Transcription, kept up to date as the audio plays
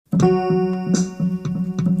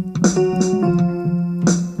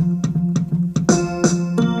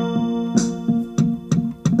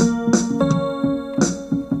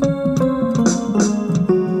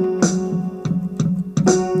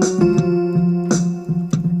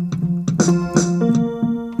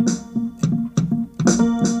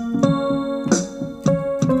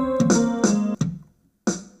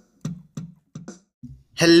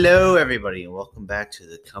everybody, and welcome back to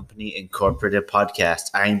the Company Incorporated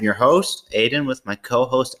podcast. I am your host, Aiden, with my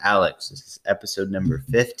co-host, Alex. This is episode number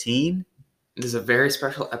 15. This is a very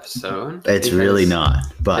special episode. It's really not,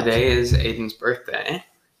 but today is Aiden's birthday.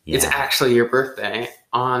 yeah. It's actually your birthday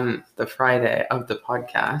on the Friday of the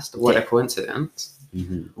podcast. What a coincidence.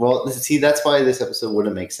 Mm-hmm. Well, see, that's why this episode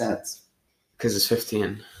wouldn't make sense. Because it's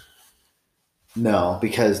 15. No,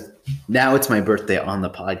 because now it's my birthday on the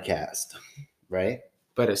podcast, right?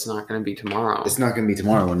 But it's not going to be tomorrow. It's not going to be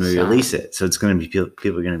tomorrow when we release it, so it's going to be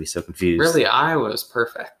people are going to be so confused. Really, I was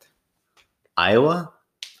perfect. Iowa?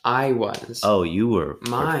 I was. Oh, you were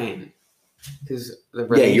mine. Because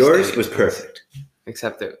yours was perfect.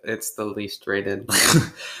 Except that it's the least rated.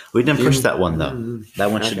 We didn't push that one though.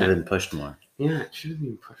 That one should have been pushed more. Yeah, it should have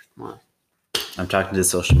been pushed more. I'm talking to the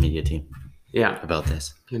social media team. Yeah, about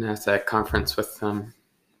this. You're gonna have that conference with them.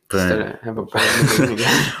 Have a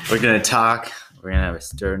We're gonna talk. We're gonna have a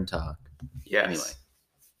stern talk. Yes. Anyway,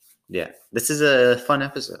 yeah, this is a fun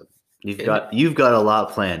episode. You've got a lot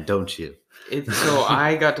planned, don't you? So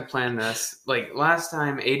I got to plan this. Like last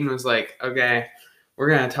time, Aiden was like, "Okay, we're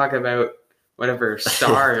gonna talk about whatever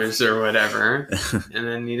stars or whatever," and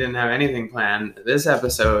then he didn't have anything planned. This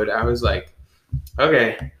episode, I was like,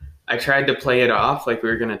 "Okay." I tried to play it off like we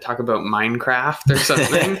were going to talk about Minecraft or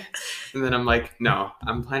something. And then I'm like, no,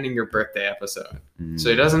 I'm planning your birthday episode. So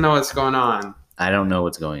he doesn't know what's going on. I don't know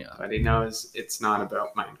what's going on. But he knows it's not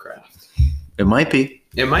about Minecraft. It might be.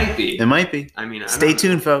 It might be. It might be. I mean, stay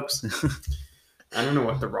tuned, folks. I don't know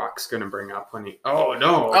what The Rock's going to bring up when he... Oh,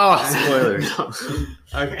 no. Oh, spoilers. No.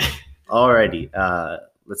 Okay. Alrighty.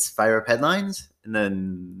 Let's fire up headlines. And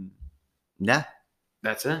then, yeah.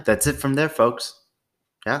 That's it. That's it from there, folks.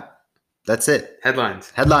 Yeah. That's it.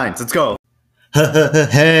 Headlines. Let's go.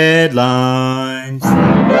 Headlines.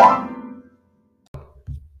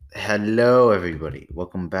 Hello, everybody.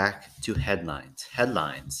 Welcome back to Headlines.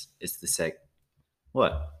 Headlines is the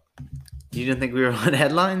What? You didn't think we were on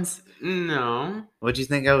headlines? No. What do you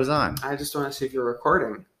think I was on? I just want to see if you're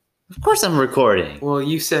recording. Of course I'm recording. Well,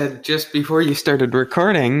 you said just before you started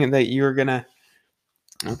recording that you were gonna...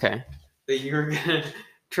 Okay. That you were gonna...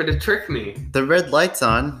 try to trick me. The red light's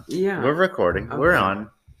on. Yeah. We're recording. Okay. We're on.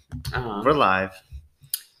 We're live.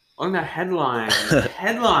 On the headlines.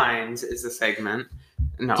 Headlines is the segment.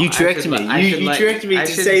 No, you tricked me. You tricked me to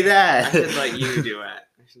say that. I should let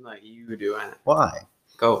you do it. Why?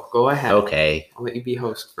 Go ahead. Okay. I'll let you be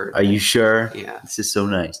host first. Are you sure? Yeah. This is so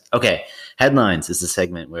nice. Okay. Headlines is the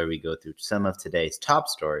segment where we go through some of today's top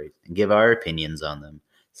stories and give our opinions on them.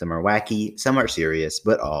 Some are wacky, some are serious,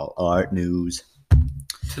 but all are news.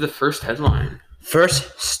 To the first headline.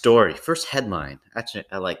 First story. First headline. Actually,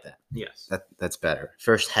 I like that. Yes. That's better.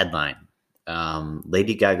 First headline.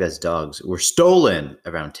 Lady Gaga's dogs were stolen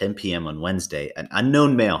around 10 p.m. on Wednesday. An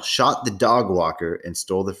unknown male shot the dog walker and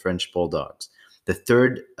stole the French bulldogs. The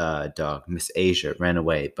third dog, Miss Asia, ran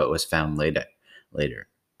away but was found later.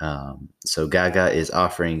 So Gaga is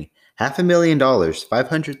offering $500,000,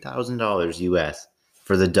 $500,000 US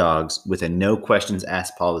for the dogs with a no questions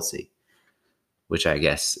asked policy. Which I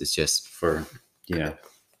guess is just for,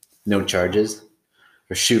 no charges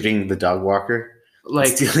for shooting the dog walker, like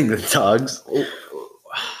stealing the dogs.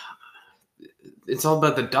 It's all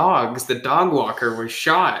about the dogs. The dog walker was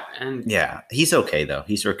shot, and yeah, he's okay though.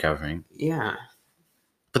 He's recovering. Yeah,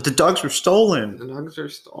 but the dogs were stolen. The dogs are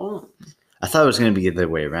stolen. I thought it was going to be the other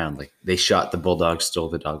way around. Like they shot the bulldog, stole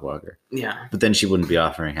the dog walker. Yeah, but then she wouldn't be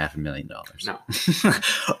offering $500,000. No.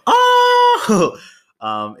 Oh.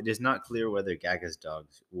 It is not clear whether Gaga's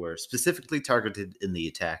dogs were specifically targeted in the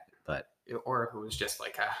attack, or if it was just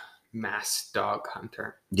like a mass dog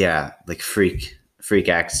hunter. Yeah, like freak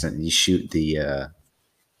accident. You shoot the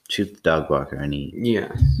dog walker and you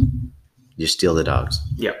steal the dogs.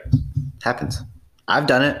 Yep, happens. I've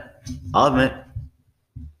done it. I'll admit.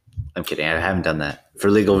 I'm kidding. I haven't done that for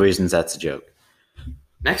legal reasons. That's a joke.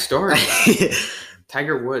 Next story.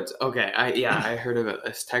 Tiger Woods. Okay, I heard about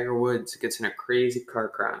this. Tiger Woods gets in a crazy car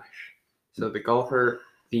crash. So the golfer,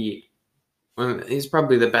 he's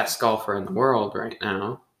probably the best golfer in the world right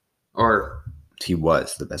now. Or he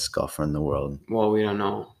was the best golfer in the world. Well, we don't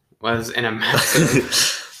know. Was in a massive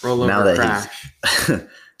rollover crash.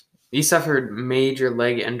 He suffered major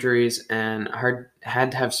leg injuries and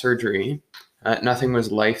had to have surgery. Nothing was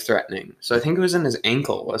life-threatening. So I think it was in his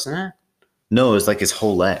ankle, wasn't it? No, it was like his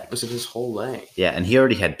whole leg. Was it his whole leg? Yeah, and he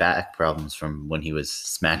already had back problems from when he was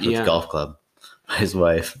smacked with a golf club by his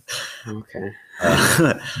wife. Okay.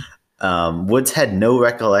 Woods had no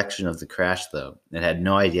recollection of the crash, though, and had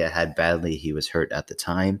no idea how badly he was hurt at the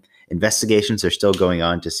time. Investigations are still going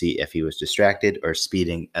on to see if he was distracted or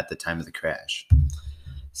speeding at the time of the crash.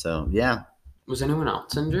 So yeah, Was anyone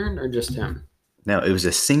else injured or just him? no, it was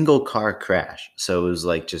a single car crash. So it was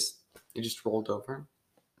like just He just rolled over.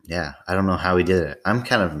 yeah. I don't know how he did it. I'm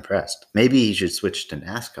kind of impressed. Maybe he should switch to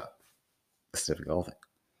NASCAR instead of golfing.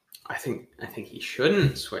 I think he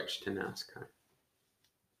shouldn't switch to NASCAR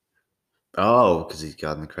Oh, because he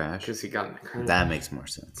got in the crash. because he got in the crash. That makes more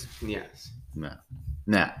sense. Yes. No,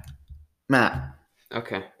 Matt.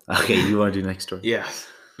 Okay. Okay, you want to do next story? Yes.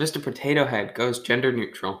 Mr. Potato Head goes gender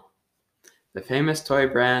neutral. The famous toy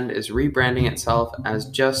brand is rebranding itself as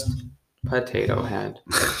just Potato Head.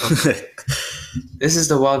 This is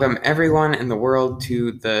to welcome everyone in the world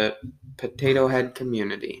to the Potato Head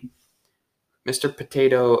community. Mr.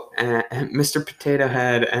 Potato Head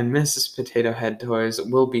and Mrs. Potato Head toys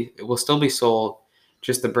will still be sold.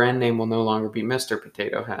 Just the brand name will no longer be Mr.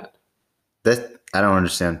 Potato Head. That I don't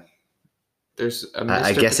understand. There's a Mr.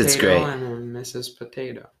 I guess Potato it's great. and a Mrs.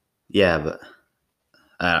 Potato. Yeah, but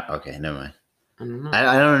okay, never mind. I don't know.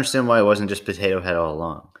 I don't understand why it wasn't just Potato Head all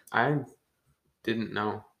along. I didn't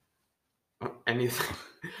know anything.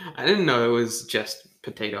 I didn't know it was just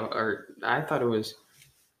potato, or I thought it was.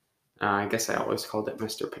 I guess I always called it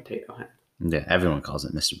Mr. Potato Head. Yeah, everyone calls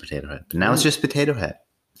it Mr. Potato Head, but now it's just Potato Head.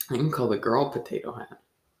 You can call the girl Potato Head.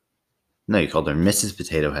 No, you called her Mrs.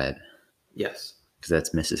 Potato Head Yes. because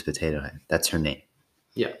that's Mrs. Potato Head. That's her name.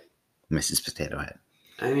 Yeah. Mrs. Potato Head.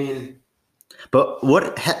 I mean, But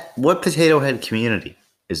what Potato Head community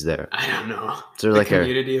is there? I don't know. Is there The like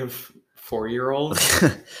community of 4-year-olds.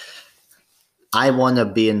 I want to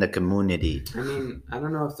be in the community. I mean, I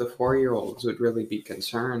don't know if the 4-year-olds would really be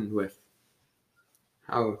concerned with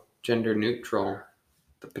how gender neutral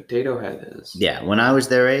the Potato Head is. Yeah, when I was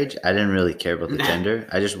their age, I didn't really care about the gender.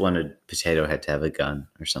 I just wanted Potato Head to have a gun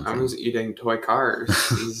or something. I was eating toy cars.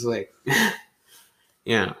 It's like,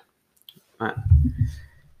 yeah.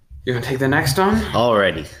 You want to take the next one?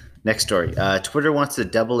 Alrighty. Next story. Twitter wants to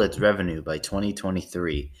double its revenue by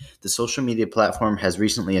 2023. The social media platform has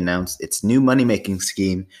recently announced its new money-making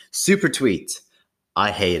scheme, Super Tweets.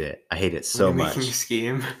 I hate it. I hate it so much. Money-making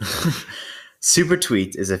scheme. Super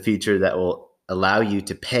Tweets is a feature that will allow you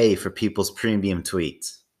to pay for people's premium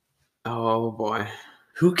tweets. Oh boy.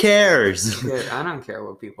 Who cares? I don't care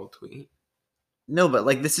what people tweet. No, but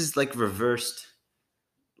like this is like reversed.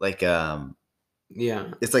 Like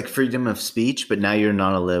Yeah. it's like freedom of speech, but now you're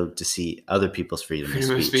not allowed to see other people's freedom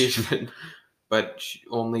of speech. but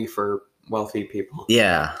only for wealthy people.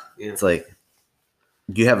 Yeah. Yeah. It's like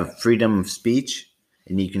you have a freedom of speech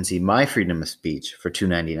and you can see my freedom of speech for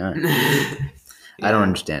 $2.99. Yeah. I don't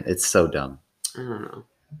understand. It's so dumb. I don't know.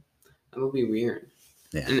 It'll be weird.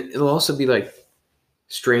 Yeah. And it'll also be like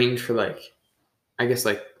strange for like, I guess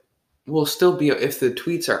like, we'll still be, if the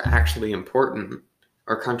tweets are actually important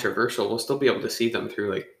or controversial, we'll still be able to see them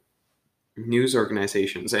through like news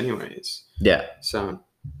organizations anyways. Yeah. So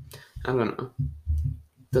I don't know.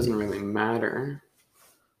 Doesn't really matter.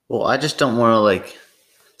 Well, I just don't want to like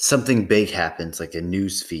something big happens, like a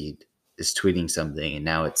news feed is tweeting something and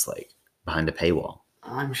now it's like behind a paywall.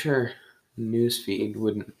 I'm sure newsfeed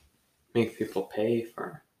wouldn't make people pay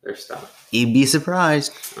for their stuff. You'd be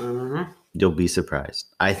surprised. I don't know. You'll be surprised.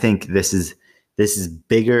 I think this is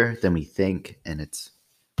bigger than we think, and it's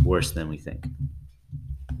worse than we think.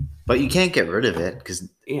 But you can't get rid of it because,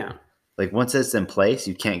 Yeah. like, once it's in place,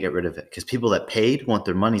 you can't get rid of it because people that paid want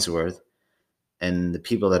their money's worth, and the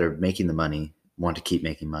people that are making the money want to keep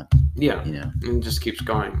making money. Yeah. You know. And it just keeps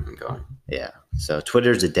going and going. Yeah. So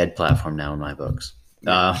Twitter's a dead platform now in my books.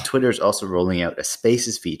 Twitter's also rolling out a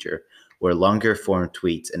Spaces feature where longer form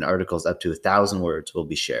tweets and articles up to 1,000 words will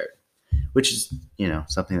be shared, which is, you know,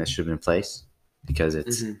 something that should have been in place because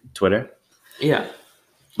it's Twitter. Yeah.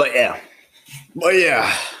 But yeah,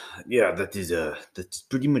 that's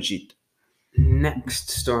pretty much it. Next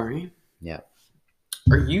story. Yeah.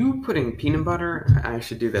 Are you putting peanut butter? I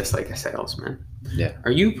should do this like a salesman. Yeah.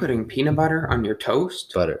 Are you putting peanut butter on your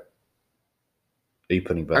toast? Butter. Are you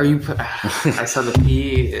putting butter? Are you put? I saw the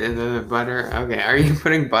P, the butter. Okay. Are you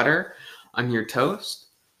putting butter on your toast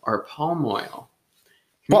or palm oil?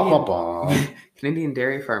 Canadian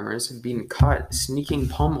dairy farmers have been caught sneaking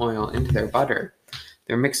palm oil into their butter.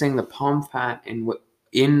 They're mixing the palm fat in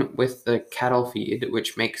with the cattle feed,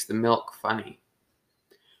 which makes the milk funny.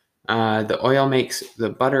 The oil makes the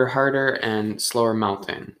butter harder and slower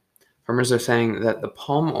melting. Farmers are saying that the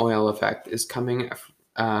palm oil effect is coming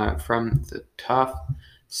from the tough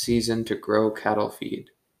season to grow cattle feed.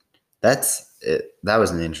 That's it. That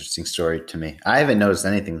was an interesting story to me. I haven't noticed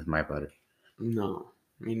anything with my butter. No,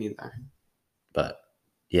 me neither. But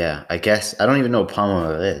yeah, I guess I don't even know what palm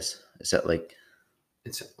oil is. Is that like?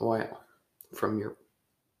 It's oil from your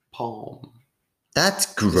palm. That's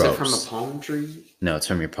Is gross. it from a palm tree? No, it's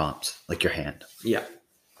from your palms, like your hand. Yeah.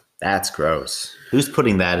 That's gross. Who's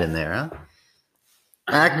putting that in there, huh?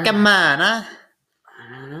 Come on, huh?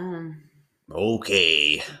 I don't know.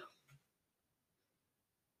 Okay.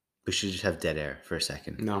 We should just have dead air for a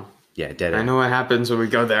second. No. Yeah, dead air. I know what happens when we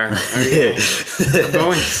go there. Okay. A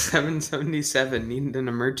Boeing 777 needed an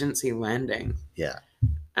emergency landing. Yeah.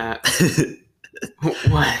 At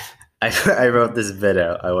what? I wrote this bit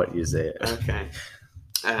out. I want you to say it. Okay.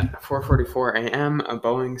 At 4:44 a.m., a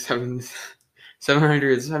Boeing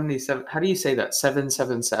 777. How do you say that?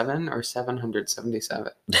 777 or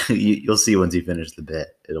 777? You'll see once you finish the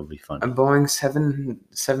bit. It'll be fun. A Boeing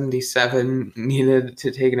 777 needed to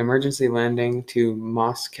take an emergency landing to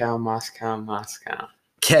Moscow.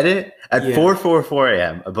 Get it? At Yeah. 4:44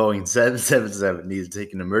 a.m., a Boeing 777 needs to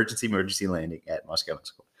take an emergency landing at Moscow.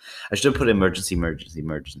 I should have put emergency.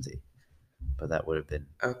 But that would have been...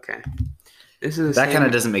 Okay. This is That kind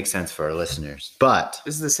of doesn't make sense for our listeners. But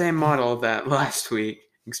This is the same model that last week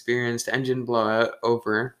experienced engine blowout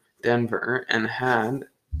over Denver and had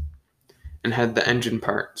the engine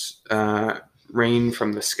parts rain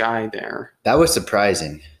from the sky there, that was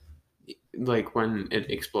surprising. like when it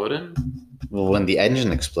exploded. Well, when the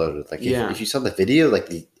engine exploded, like Yeah. if you saw the video, like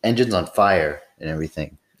the engine's on fire and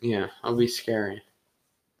everything. Yeah, it'll be scary.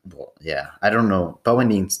 Well, yeah, I don't know. Boeing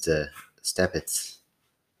needs to step its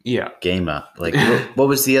Yeah, game up. Like, what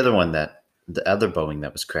was the other one the other Boeing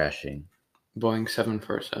that was crashing? Boeing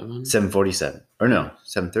 747. 747 or no,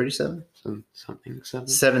 737? Something 7.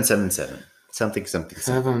 777. Something.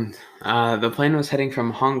 7. The plane was heading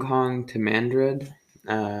from Hong Kong to Madrid.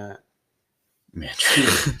 Man.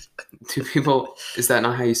 Two people. Is that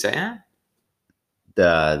not how you say it?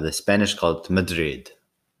 The Spanish called Madrid.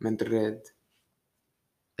 Madrid.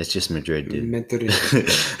 It's just Madrid, dude. Madrid.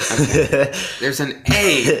 Okay. There's an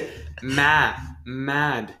A.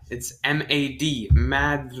 Mad. It's M-A-D.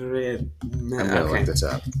 Madrid. I'm gonna look this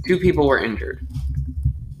up. 2 people were injured.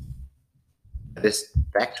 This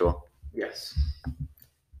factual. Yes.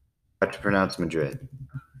 How to pronounce Madrid?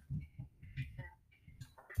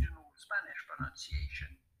 Spanish pronunciation.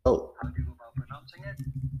 Oh, How do you go about pronouncing it?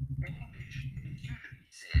 In English, it's usually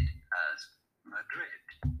said as Madrid.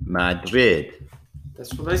 Madrid.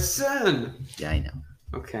 That's what I said. Yeah, I know.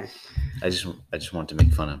 Okay. I just want to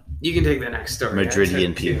make fun of You can take the next story.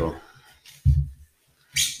 Madridian people.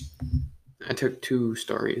 I took 2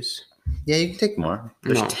 stories. Yeah, you can take more.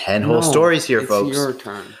 There's No. 10 whole stories here, it's folks. Your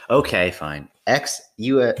turn. Okay, fine.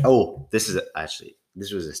 Ex-US. Oh, this was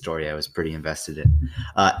a story I was pretty invested in.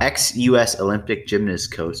 Ex-US Olympic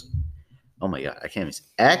gymnast coach. Oh my God, I can't even say.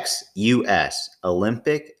 Ex-US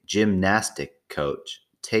Olympic gymnastic coach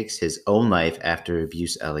takes his own life after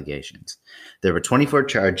abuse allegations. There were 24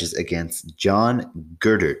 charges against John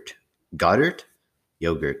Goddard,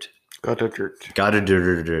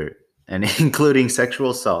 and including sexual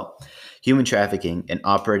assault, human trafficking, and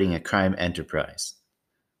operating a crime enterprise.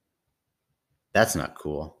 That's not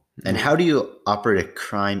cool. And how do you operate a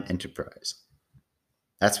crime enterprise?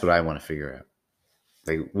 That's what I want to figure out.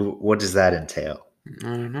 Like, what does that entail? I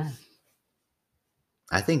don't know.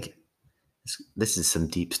 I think this is some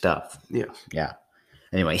deep stuff. Yeah. Yeah.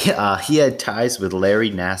 Anyway, he had ties with Larry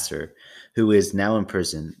Nasser, who is now in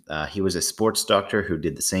prison. He was a sports doctor who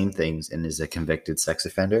did the same things and is a convicted sex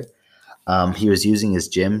offender. He was using his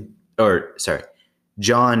gym,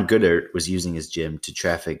 John Goddard was using his gym to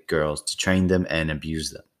traffic girls, to train them and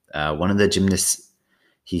abuse them. One of the gymnasts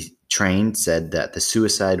he trained said that the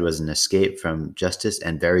suicide was an escape from justice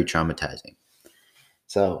and very traumatizing.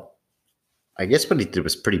 So I guess what he did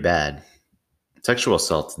was pretty bad. Sexual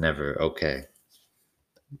assault's never okay.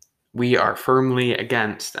 We are firmly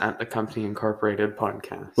against at the Company Incorporated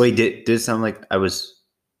podcast. Wait, did it sound like I was...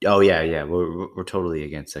 Oh, yeah. We're totally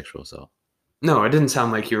against sexual assault. No, it didn't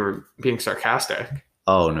sound like you were being sarcastic.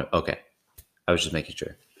 Oh, no. Okay. I was just making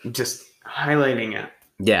sure. Just highlighting it.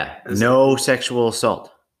 Yeah. No sexual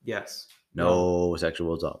assault. Yes. No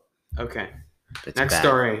sexual assault. Okay. It's Next bad.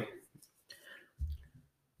 story.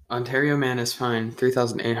 Ontario man is fined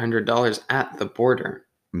 $3,800 at the border.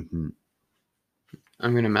 Mm-hmm.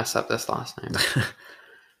 I'm going to mess up this last name.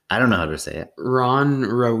 I don't know how to say it. Ron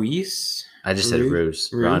Ruiz I just said Ruse.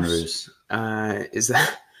 Ron Ruse. is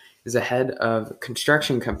the head of a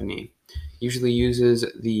construction company. Usually uses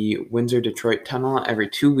the Windsor-Detroit tunnel every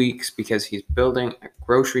 2 weeks because he's building a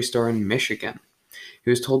grocery store in Michigan. He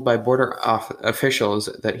was told by border officials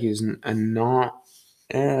that he is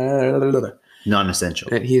Non-essential.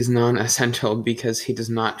 that he is non-essential because he does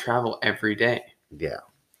not travel every day. Yeah.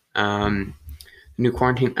 New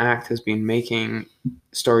Quarantine Act has been making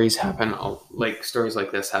stories happen, stories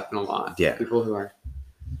like this happen a lot. Yeah. People who are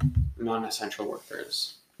non-essential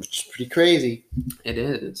workers. Which is pretty crazy. It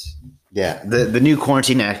is. Yeah. The new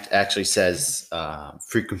Quarantine Act actually says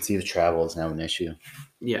frequency of travel is now an issue.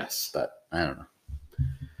 Yes. But I don't know.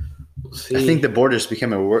 We'll see. I think the border's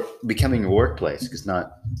becoming a workplace because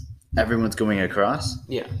not everyone's going across.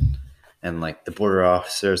 Yeah. And like the border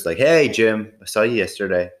officer's like, hey, Jim, I saw you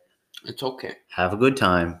yesterday. It's okay. Have a good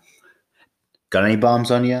time. Got any bombs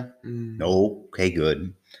on you? Mm. No. Okay,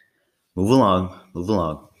 good. Move along. What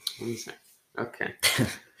do you say? Okay.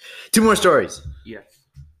 2 more stories. Yes.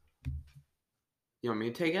 You want me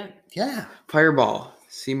to take it? Yeah. Fireball.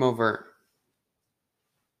 Seen over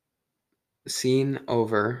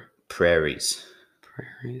Prairies.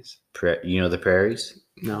 prairies. You know the prairies?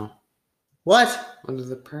 No. What? What are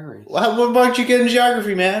the prairies? What aren't you getting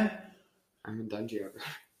geography, man? I'm a geography.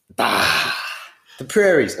 The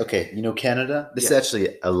prairies. Okay, you know Canada? This is Yeah.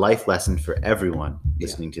 actually a life lesson for everyone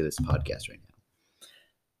listening to this podcast right now.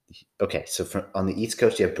 Okay, so on the East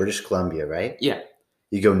Coast, you have British Columbia, right? Yeah.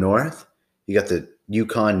 You go north, you got the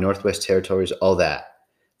Yukon, Northwest Territories, all that.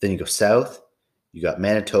 Then you go south, you got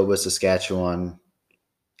Manitoba, Saskatchewan,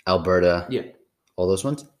 Alberta, Yeah. all those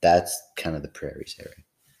ones. That's kind of the prairies area.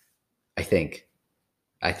 I think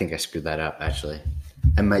I screwed that up, actually.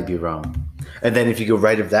 I might be wrong. And then if you go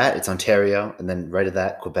right of that, it's Ontario, and then right of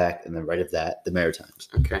that, Quebec, and then right of that, the Maritimes.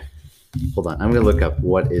 Okay. Hold on. I'm going to look up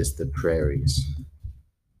what is the prairies.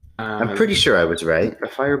 I'm pretty sure I was right. The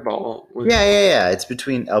fireball. Was, Yeah. It's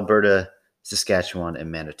between Alberta, Saskatchewan,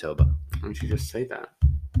 and Manitoba. Why don't you just say that?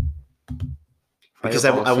 Because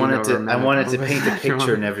I Fireball seen wanted to over paint a picture in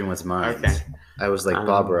Saskatchewan. everyone's minds. Okay. I was like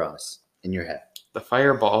Bob Ross in your head. The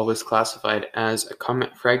fireball was classified as a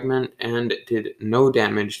comet fragment and did no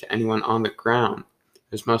damage to anyone on the ground.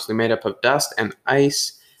 It was mostly made up of dust and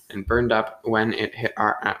ice and burned up when it hit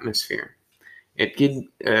our atmosphere. It did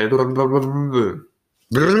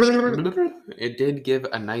give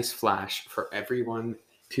a nice flash for everyone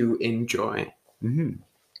to enjoy. Mm-hmm.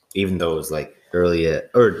 Even though it was like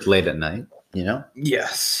or late at night, you know?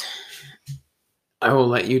 Yes. I will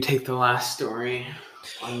let you take the last story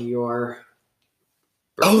on your...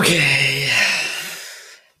 Okay.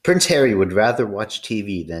 Prince Harry would rather watch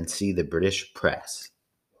TV than see the British press.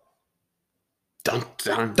 Dun,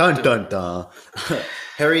 dun, Dun, dun, dun.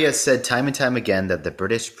 Harry has said time and time again that the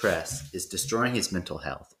British press is destroying his mental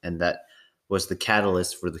health, and that was the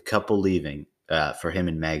catalyst for the couple leaving, for him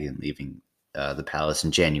and Meghan leaving the palace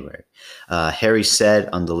in January. Harry said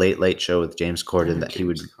on the Late Late Show with James Corden that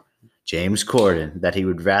he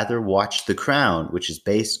would rather watch The Crown, which is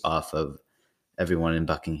based off of everyone in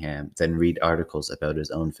Buckingham, than read articles about his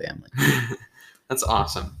own family. That's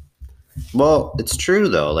awesome. Well, it's true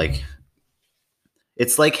though. Like,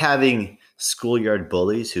 it's like having schoolyard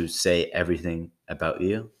bullies who say everything about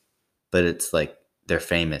you, but it's like they're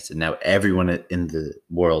famous and now everyone in the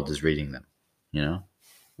world is reading them, you know?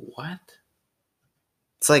 What?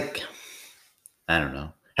 It's like, I don't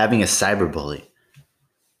know, having a cyberbully.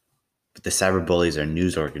 But the cyberbullies are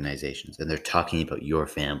news organizations and they're talking about your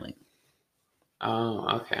family. Oh,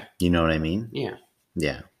 okay. You know what I mean? Yeah,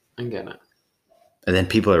 Yeah. I get it. And then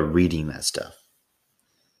people are reading that stuff.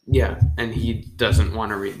 Yeah, and he doesn't want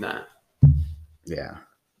to read that. Yeah.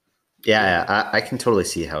 Yeah, I can totally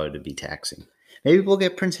see how it would be taxing. Maybe we'll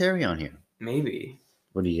get Prince Harry on here. Maybe.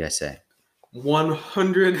 What do you guys say?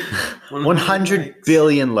 100 100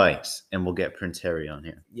 billion likes, and we'll get Prince Harry on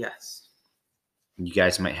here. Yes. You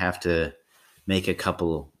guys might have to make a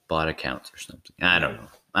couple bot accounts or something. I don't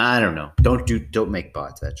know. Don't make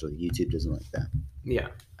bots, actually. YouTube doesn't like that. Yeah.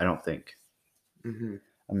 I don't think. Mm-hmm.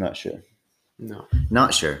 I'm not sure. No.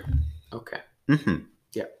 Not sure. Okay. Mm-hmm.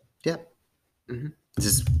 Yeah. Yeah. Mm-hmm. This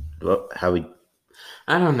is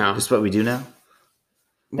I don't know. this is what we do now?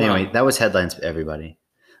 Well, Anyway, that was headlines for everybody.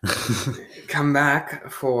 come back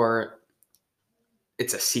for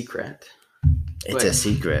It's a Secret. It's a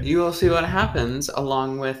secret. You will see what happens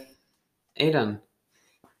along with Aiden.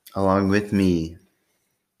 Along with me.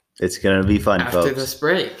 It's going to be fun, After folks. this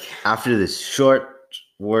break. After this short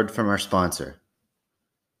word from our sponsor.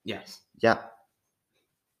 Yes. Yeah.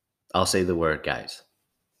 I'll say the word, guys.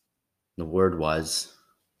 The word was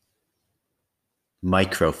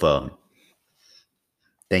microphone.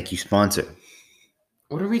 Thank you, sponsor.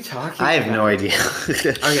 What are we talking I have about? no idea.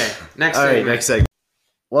 Okay, next All right, segment. next segment.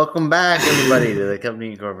 Welcome back, everybody, to the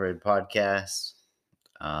Company Incorporated podcast.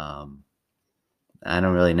 I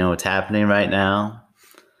don't really know what's happening right now.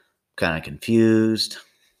 Kind of confused.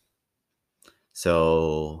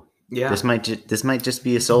 So Yeah. this might just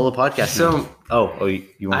be a solo podcast. So now.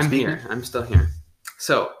 You want to I'm speak? here. I'm still here.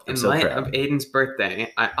 So, I'm in so light proud. of Aiden's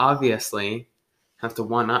birthday, I obviously have to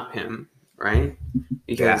one-up him, right?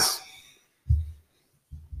 Because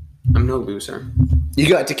I'm no loser. You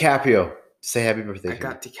got DiCaprio to say happy birthday. I to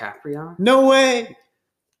got me. DiCaprio. No way.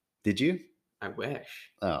 Did you? I wish.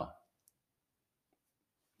 Oh.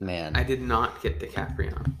 Man. I did not get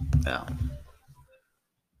DiCaprio. No.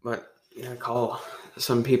 But yeah, call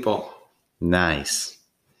some people. Nice.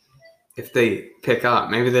 If they pick up,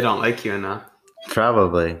 maybe they don't like you enough.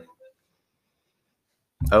 Probably.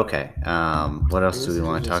 Okay. What else do guess we we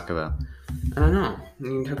want to just- talk about? I don't know.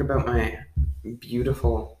 You can talk about my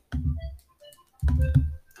beautiful.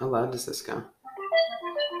 How loud does this go?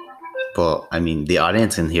 Well, I mean, the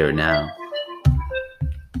audience can hear it now.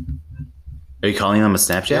 Are you calling them a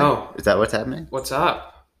Snapchat? No. Is that what's happening? What's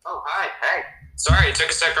up? Oh, hi. Hey. Sorry, it took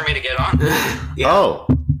a sec for me to get on. Yeah.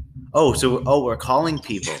 Oh, we're calling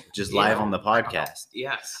people just live Yeah. on the podcast.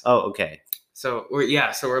 Yes. Oh, okay. So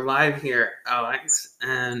we're live here, Alex,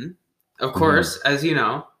 and of course, as you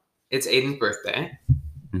know, it's Aiden's birthday.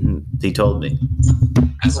 Hmm. He told me.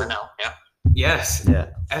 SNL, yeah. Yes, Yeah.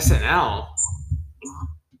 SNL.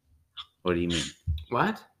 What do you mean?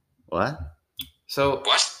 What? What? So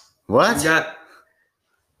What? What? we got.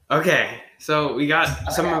 Okay, so we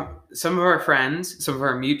got some of our friends, some of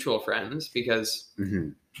our mutual friends, because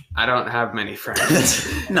Mhm. I don't have many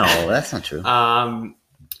friends. No, that's not true.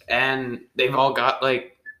 And they've all got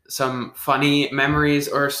like some funny memories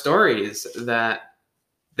or stories that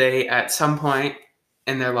they at some point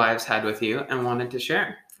in their lives had with you and wanted to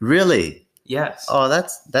share. Really? Yes. Oh,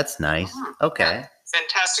 that's nice. Okay.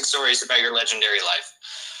 Fantastic stories about your legendary life.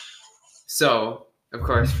 So, of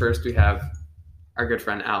course, first we have our good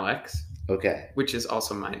friend Alex, Okay. which is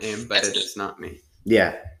also my name, but it is not me.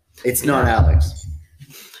 Yeah. It's not Yeah. Alex.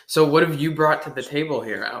 So, what have you brought to the table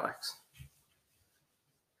here, Alex?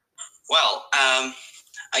 Well,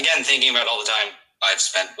 again, thinking about all the time I've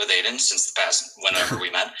spent with Aiden since the past whenever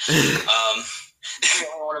we met,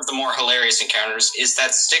 one of the more hilarious encounters is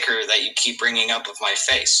that sticker that you keep bringing up of my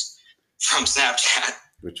face from Snapchat.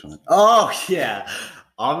 Which one? Oh, yeah.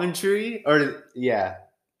 Almond tree? Or, yeah.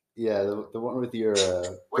 Yeah, the one with your...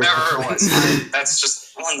 Whatever it was. That's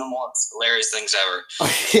just one of the most hilarious things ever.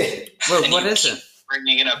 What And what you is keep it?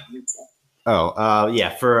 Bringing it up.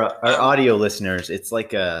 Yeah. For our audio listeners, it's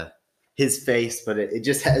like his face, but it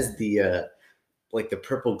just has the like the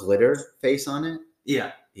purple glitter face on it.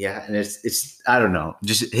 Yeah. Yeah, and it's I don't know,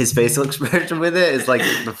 just his facial expression with it is like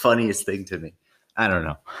the funniest thing to me. I don't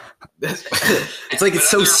know. It's like it's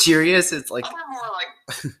so serious. It's like Other more like,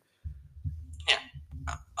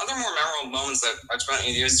 other more memorable moments that I've spent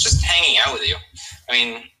with you is just hanging out with you. I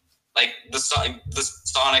mean, like the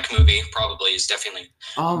Sonic movie probably is definitely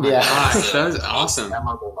Oh my Yeah. gosh, that was the most awesome.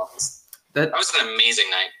 memorable moments. That That was an amazing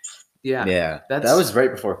night. yeah, yeah. that's- That was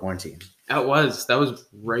right before quarantine. that was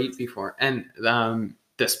right before, and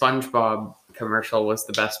the SpongeBob commercial was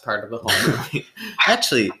the best part of the whole movie.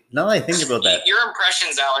 Actually, now that I think about that, Your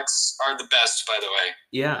impressions, Alex, are the best, by the way.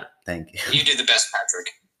 Yeah, thank you. You do the best, Patrick.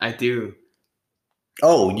 I do.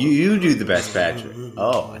 Oh, you do the best, Patrick.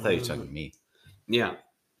 Oh, I thought you were talking to me. Yeah,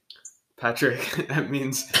 Patrick. That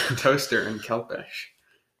means toaster in Kelpish.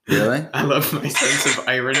 Really? I love my sense of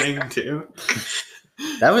ironing too.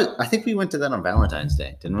 That was. I think we went to that on Valentine's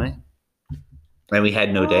Day, didn't we? And we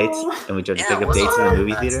had no dates, and we tried to Yeah, pick it up was dates in the on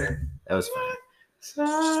movie Valentine's theater. That was fun.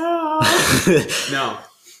 No,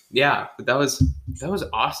 yeah, but that was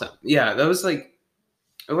awesome. Yeah, that was like,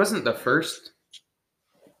 it wasn't the first.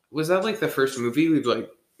 Was that like the first movie we've like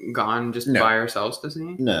gone just No. by ourselves to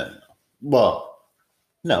see? No. Well,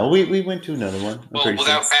 no, we went to another one. I'm Well, pretty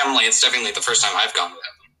without sure. family, it's definitely the first time I've gone without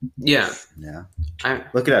them. Yeah, Yeah. I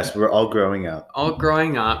Look at us. We're all growing up. all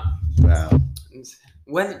growing up. Wow.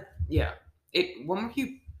 When when were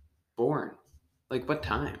you born? Like what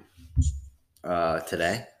time?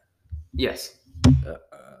 Today. Yes.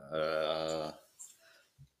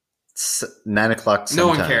 9 o'clock. No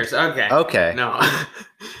one sometime. cares. Okay. Okay. No.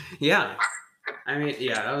 Yeah. I mean,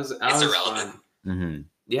 yeah, that was irrelevant. fun. Mm-hmm.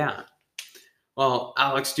 Yeah. Well,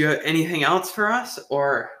 Alex, do you have anything else for us,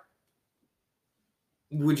 or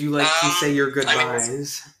would you like to say your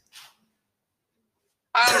goodbyes?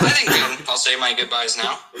 I think I'll say my goodbyes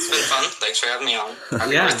now. It's been fun. Thanks for having me on.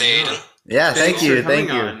 Happy Yeah, birthday, no. Aiden. Yeah. Thank Thanks you. for Thank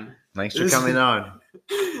coming you. on. Thanks for coming on.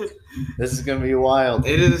 This is gonna be wild.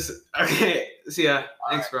 It is okay. See ya.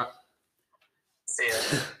 Thanks, bro. See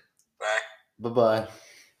ya. Bye. Bye bye.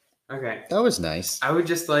 Okay. That was nice. I would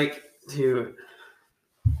just like to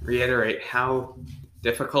reiterate how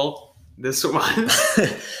difficult this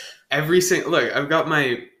was. Every single look, I've got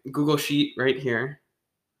my Google Sheet right here.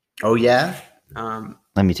 Oh yeah. Um,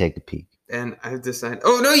 Let me take a peek. and I've decided.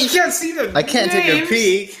 Oh no, you can't see the. I can't take a names!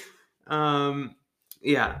 peek.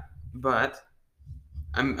 Yeah, but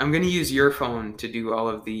I'm gonna use your phone to do all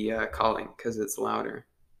of the calling because it's louder.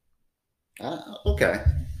 Okay.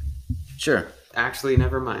 Sure. Actually,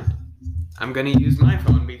 never mind. I'm gonna use my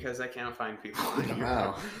phone because I can't find people.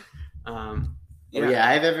 Wow. Yeah. Yeah,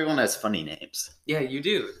 I have everyone has funny names. Yeah, you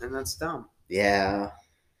do, and that's dumb. Yeah.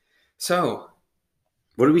 So,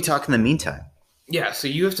 What do we talk in the meantime? yeah, so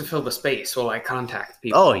you have to fill the space while I contact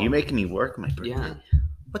people. Oh, you're making me work my birthday. Yeah.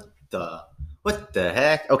 What the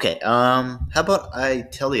heck? Okay, how about I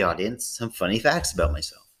tell the audience some funny facts about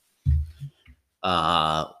myself?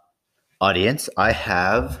 Audience, I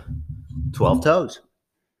have 12 toes.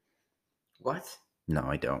 What? No,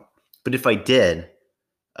 I don't. But if I did,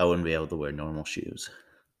 I wouldn't be able to wear normal shoes.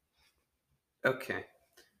 Okay.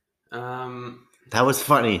 That was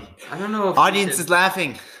funny. I don't know if Audience is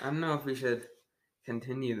laughing. I don't know if we should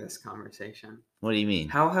continue this conversation. What do you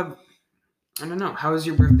mean? I don't know. How has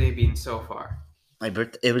your birthday been so far? My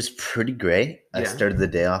birthday, it was pretty great. I Yeah. started the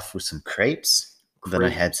day off with some crepes. Then I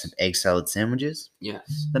had Crepes. some egg salad sandwiches.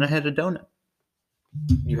 Yes. Then I had a donut.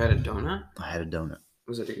 You had a donut? I had a donut.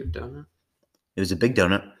 Was it a good donut? It was a big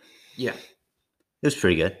donut. Yeah. It was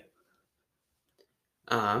pretty good.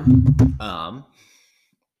 I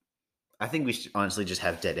think we should honestly just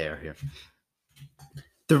have dead air here.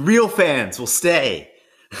 The real fans will stay.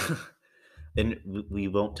 And we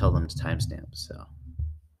won't tell them to timestamp, so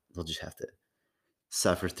they'll just have to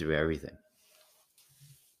suffer through everything.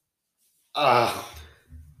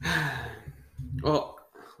 Well,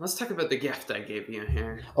 let's talk about the gift I gave you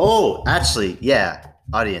here. Oh, actually, yeah.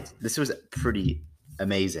 Audience, this was pretty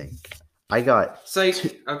amazing. I got...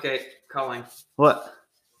 Psych. Okay, calling. What?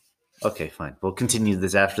 Okay, fine. We'll continue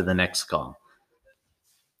this after the next call.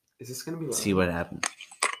 Is this gonna be loud? See what happens.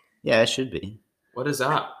 Yeah, it should be. What is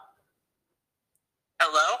up?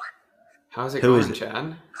 Hello? How's it Who is going, it?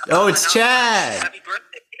 Chad? Oh, it's Chad! Happy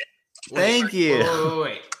birthday. Thank you.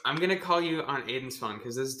 Wait. I'm gonna call you on Aiden's phone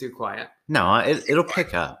because this is too quiet. No, it'll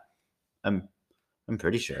pick up. I'm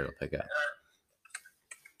pretty sure it'll pick up.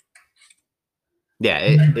 Yeah,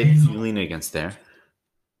 it's leaning against there.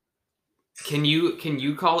 Can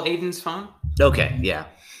you call Aiden's phone? Okay, yeah.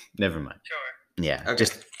 Never mind. Sure. Yeah, Okay.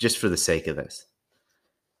 just for the sake of this.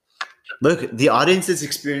 Look, the audience is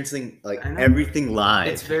experiencing like I know. everything live.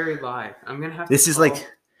 It's very live. I'm gonna have. This to is call-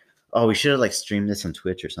 like, oh, we should have like streamed this on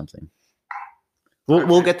Twitch or something.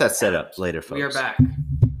 We'll Okay. get that set up later, folks. We are back.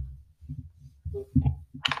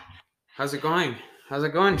 How's it going? How's it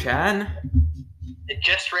going, Chad? It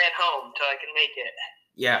just ran home till I could make it.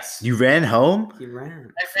 Yes. You ran home? He ran.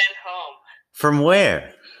 I ran home. From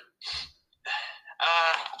where?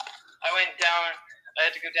 I went down. I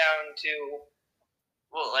had to go down to,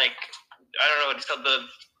 well, like, I don't know what it's called. The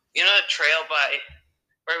trail by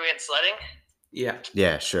where we went sledding. Yeah.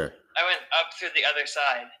 Yeah, sure. I went up through the other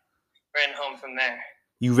side. Ran home from there.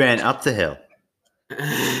 You ran up the hill.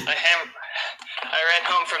 I ran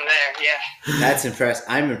home from there. Yeah. That's impressed.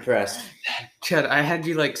 I'm impressed. Chad, I had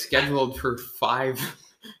you like scheduled for 5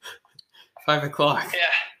 o'clock.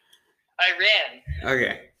 Yeah. I ran.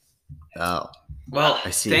 Okay. Oh, Well, I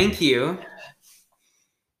see. thank you.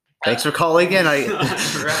 thanks for calling in. Right.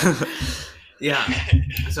 Yeah.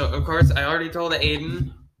 So of course I already told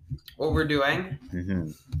Aiden what we're doing.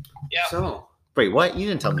 Mhm. Yeah. So Wait, what? You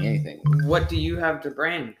didn't tell me anything. what do you have to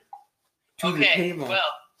bring to the Okay. table?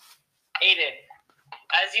 Well, Aiden,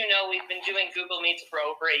 as you know, we've been doing Google Meets for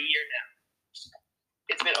over a year now.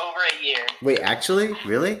 It's been over a year. Wait, actually?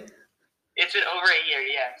 Really? It's been over a year,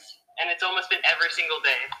 yes. And it's almost been every single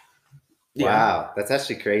day. Yeah. Wow, that's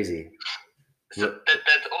actually crazy. So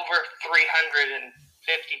that's over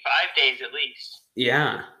 355 days at least.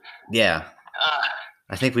 Yeah. Yeah, Uh,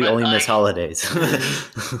 I think we But only miss I- holidays.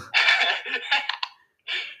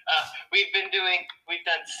 we've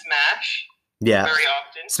done Smash yeah, very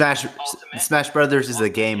often. Ultimate. Smash Brothers is a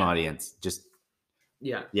game, audience. Just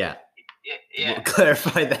Yeah. yeah, Yeah. we'll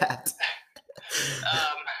clarify that.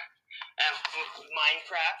 And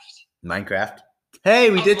Minecraft. Minecraft.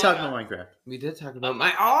 Hey, we did talk about Minecraft. We did talk about my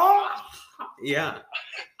yeah,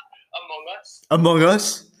 Among Us. Among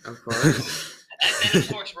Us. of course. And then, of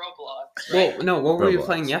course, Roblox. Right? Well, no, what were you Roblox.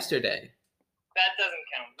 playing yesterday? That doesn't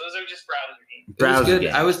count. Those are just browser games. It was Browser good.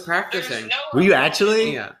 games. I was There's practicing. no Were you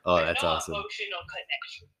actually? Yeah. Oh, there's that's no awesome. emotional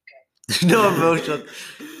connection. No emotional.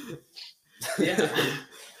 Yeah.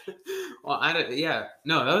 Well, yeah.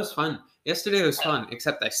 No, that was fun. Yesterday was fun,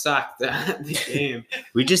 except I sucked at the game.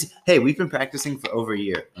 We've been practicing for over a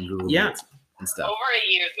year on Google Yeah. Meets and stuff. Over a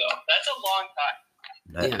year, though. That's a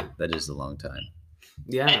long time. That is a long time.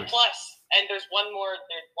 Yeah. And plus, And there's one more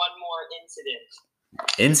incident.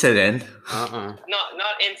 Incident.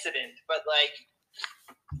 Not incident, but like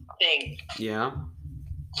thing. Yeah.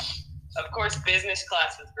 Of course, business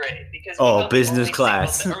class was great because business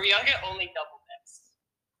class. Or we get only double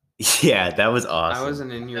desks. Yeah, that was awesome. I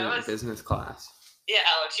wasn't in your business class. Yeah,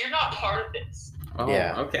 Alex, you're not part of this. Oh,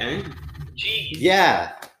 Yeah. Okay. Jeez.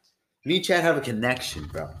 Yeah. Me and Chad have a connection,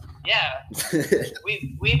 bro. Yeah.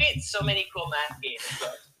 We beat so many cool math games,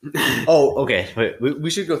 but Oh, okay. Wait, we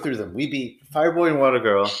should go through them. We beat Fireboy and Water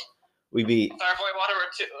Girl. We beat Fireboy Water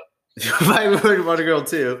 2. Fireboy and Water Girl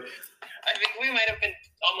 2. I think we might have been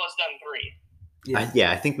almost done 3.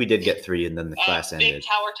 Yeah. I think we did get 3 and then the class ended. Big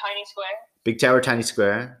Tower Tiny Square. Big Tower, Tiny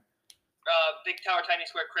Square. Big Tower Tiny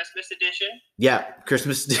Square Christmas edition. Yeah,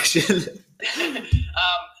 Christmas edition.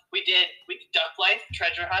 We did Duck Life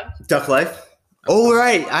Treasure Hunt. Duck Life. Oh,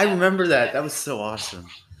 right. I remember that. That was so awesome.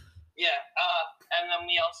 Yeah. And then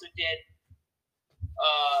we also did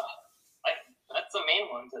that's the main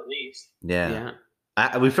ones at least. Yeah.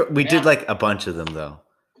 Yeah. We did like a bunch of them though.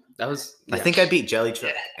 That was. I think I beat Jelly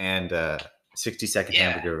Truck Yeah. and 60-second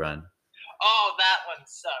Yeah. hamburger run. Oh, that one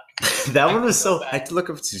sucked. That one was so so. bad. I had to look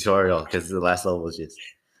up a tutorial because the last level was just.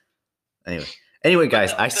 Anyway,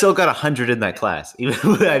 guys, I still got 100 in that class, even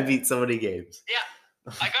when I beat so many games.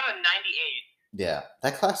 I got a 98. Yeah,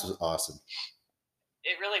 that class was awesome.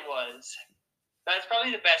 It really was. That's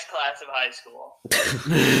probably the best class of high school.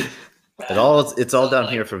 It's all down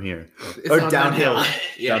here from here. Or all downhill.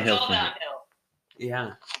 Yeah. Downhill It's all from here. downhill.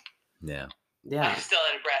 Yeah. Yeah. Yeah. I'm still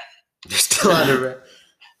out of breath. You're still out of breath.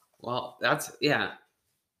 Well, that's yeah.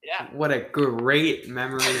 Yeah. What a great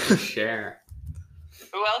memory to share.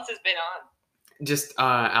 Who else has been on? Just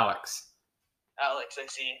Alex. Alex, I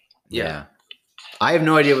see. Yeah. I have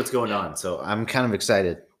no idea what's going on, so I'm kind of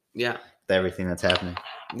excited Yeah. with everything that's happening.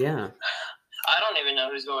 Yeah. I don't even know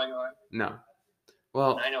who's going on. No.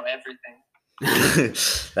 Well, I know everything.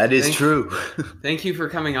 That is Thank- true. thank you for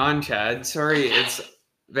coming on, Chad. Sorry it's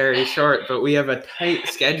very short, but we have a tight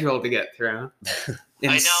schedule to get through in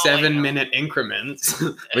I know. 7-minute increments.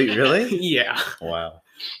 Wait, really? Yeah. Wow.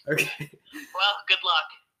 Okay. Well, good luck.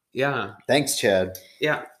 Yeah. Thanks, Chad.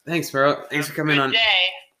 Yeah. Thanks, bro. Thanks for coming Good on. day.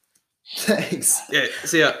 Thanks. Yeah.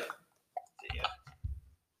 See ya. See ya.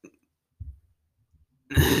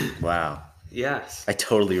 Wow. Yes. I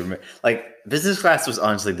totally remember. Like, business class was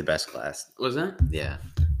honestly the best class. Was it? Yeah.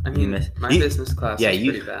 I mean, my You- business class yeah, was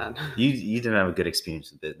you- pretty bad. You didn't have a good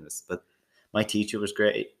experience with business, but my teacher was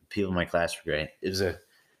great. People in my class were great. It was a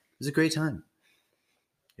great time.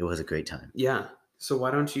 It was a great time. Yeah. So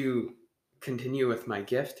why don't you continue with my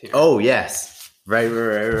gift here? Oh, yes. Right.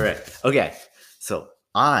 Okay. So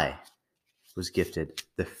I was gifted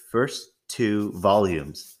the first 2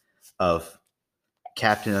 volumes of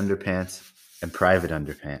Captain Underpants and Private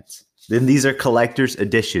Underpants. Then these are collector's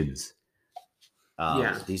editions.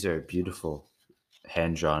 Yeah. These are beautiful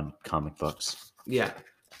hand-drawn comic books Yeah.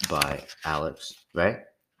 by Alex, right?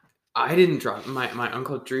 I didn't draw my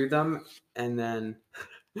uncle drew them and then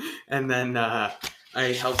I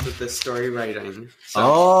helped with the story writing. So,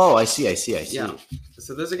 Oh, I see. yeah.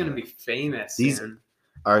 So those are gonna be famous. These- soon.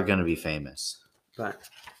 Are going to be famous. But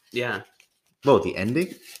yeah. Whoa, the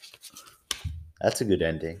ending? That's a good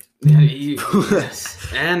ending. Yeah, yes.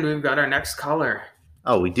 And we've got our next caller.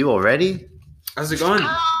 Oh, we do already? How's it going?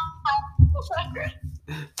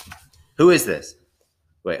 Who is this?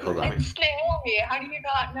 Wait, hold on. It's Naomi. How do you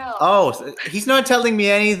not know? Oh, he's not telling me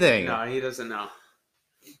anything. No, he doesn't know.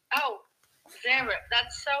 Oh, damn it.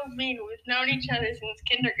 That's so mean. We've known each other since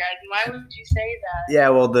kindergarten. Why would you say that? Yeah,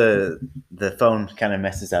 well, the phone kind of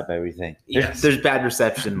messes up everything. Yes. There's bad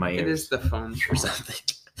reception in my It ears is the phone. or something.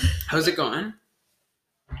 How's it going?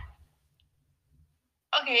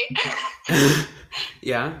 Okay.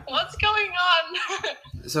 Yeah. What's going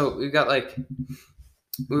on? So we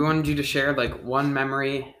wanted you to share like one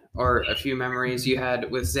memory or a few memories you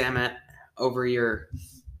had with Zamet over your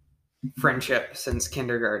friendship since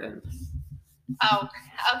kindergarten. Oh,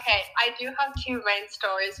 okay. I do have 2 main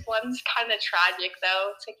stories. One's kind of tragic,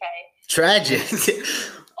 though. It's okay. Tragic.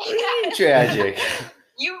 What do you mean tragic?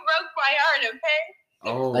 You broke my heart, okay?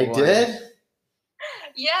 Oh, I boy. did?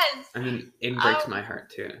 Yes. I mean, it breaks my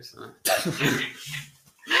heart too. So.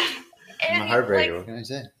 I'm a heartbreaker. What can I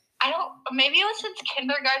say? Maybe it was since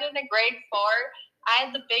kindergarten to grade 4. I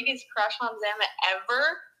had the biggest crush on Zamet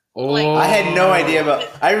ever. Oh, I had no idea about.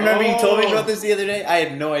 I remember you told me about this the other day. I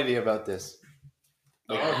had no idea about this.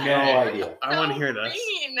 Like, Okay. no idea. I want to hear this.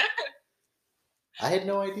 Mean. I had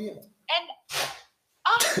no idea. And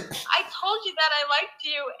I told you that I liked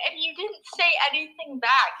you, and you didn't say anything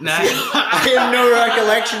back. Nah. I have no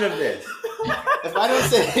recollection of this. If I don't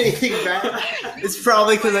say anything back, it's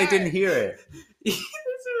probably because I didn't hear it. This is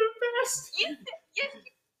the best. You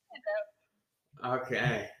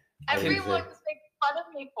Okay. everyone was making fun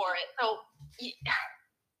of me for it, so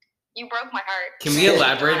you broke my heart. Can we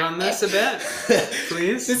elaborate on this a bit,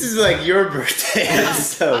 please? This is like your birthday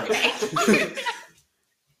episode. Okay.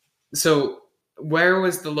 So, where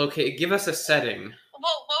was the location? Give us a setting.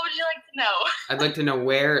 Well, what would you like to know? I'd like to know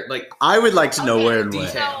where, like, I would like to know Okay, where and So when.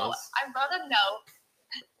 Details. I wrote a note.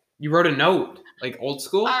 you wrote a note, like old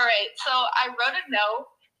school. All right, so I wrote a note,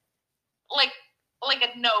 like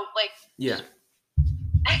a note, like Yeah.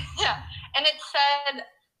 yeah, and it said,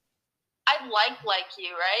 "I like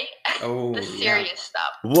you," right? Oh, The yeah. serious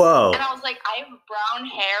stuff. Whoa. And I was like, I have brown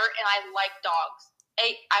hair and I like dogs.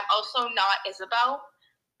 I'm also not Isabel.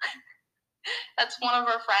 That's one of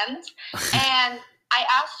her friends. And I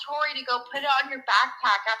asked Tori to go put it on your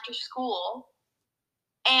backpack after school.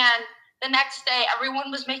 And the next day, everyone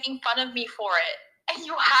was making fun of me for it. And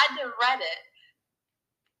you had to read it.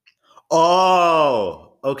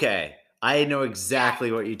 Oh, okay. I know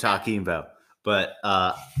exactly what you're talking about, but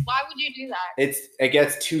Why would you do that? it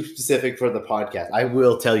gets too specific for the podcast. I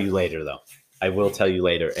will tell you later, though. I will tell you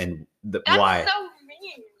later, and That's why. so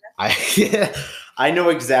mean. I know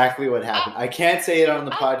exactly what happened. I can't say it on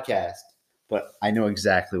the podcast, but I know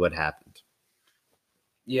exactly what happened.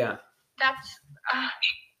 Yeah. That's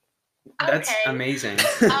That's okay. amazing.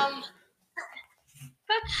 That's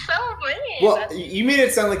so mean. Well, That's- you made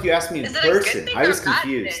it sound like you asked me in Is it a good person. thing I or was a bad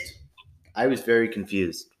confused. thing? I was very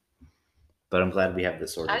confused, but I'm glad we have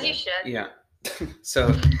this sorted as you out. should. Yeah.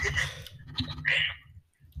 So,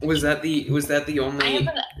 was that the I only?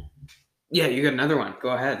 have Yeah, you got another one. Go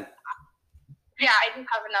ahead. Yeah, I do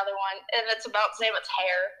have another one, and it's about Zamet's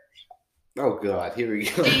hair. Oh God, here we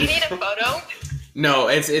go. Do you need a photo? No,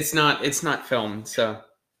 it's not filmed. So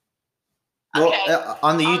Well, Okay.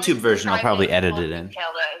 on the I'll YouTube just version, I'll describe probably it in edit full it in. detail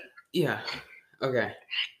then. yeah. Okay.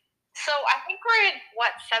 So I think we're in,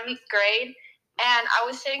 7th grade, and I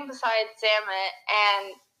was sitting beside Zamet,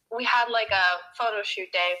 and we had like a photo shoot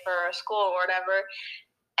day for school or whatever,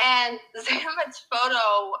 and Zamet's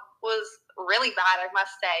photo was really bad, I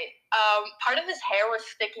must say. Part of his hair was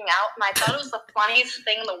sticking out, and I thought it was the funniest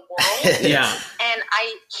thing in the world. Yeah. And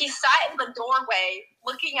he sat in the doorway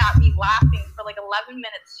looking at me laughing for like 11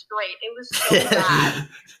 minutes straight. It was so bad.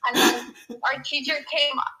 And then our teacher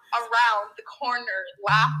came around the corner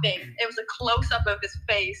laughing. It was a close-up of his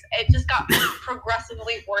face. It just got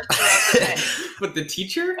progressively worse throughout the day. But the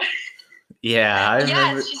teacher? Yeah, I Yes,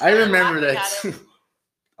 remember. she I started remember laughing that.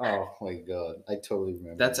 Oh my God, I totally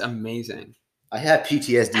remember. That's that. amazing. I had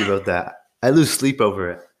PTSD about that. I lose sleep over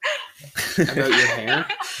it. About your hair?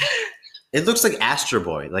 It looks like Astro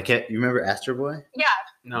Boy. Like you remember Astro Boy? Yeah,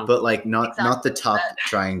 No. But like not the Exactly. top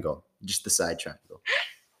triangle, just the side triangle.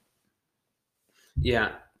 Yeah.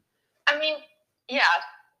 I mean, yeah.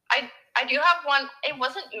 I do have one. It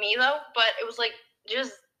wasn't me though, but it was like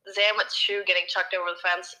just Zamet's shoe getting chucked over the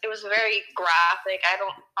fence. It was very graphic. I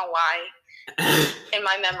don't know why. In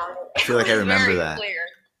my memory, I feel like I It was remember very that. Clear.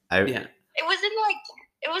 Yeah. It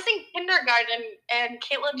was in kindergarten, and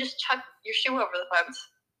Caitlin just chucked your shoe over the fence.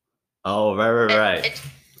 Oh, right. It,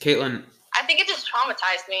 Caitlin. I think it just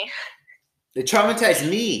traumatized me. It traumatized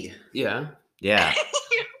me. Yeah. Yeah.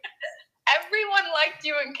 Everyone liked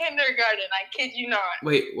you in kindergarten. I kid you not.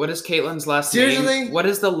 Wait, what is Caitlin's last Seriously? name? What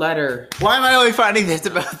is the letter? Why am I only finding this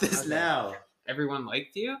about this Okay. now? Everyone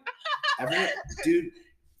liked you? Dude,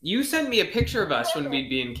 You sent me a picture of us when we'd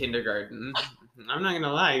be in kindergarten. I'm not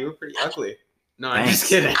gonna lie, you were pretty ugly. No, I'm just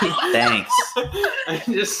Thanks. kidding. thanks.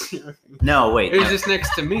 I'm just joking. No, wait. It was just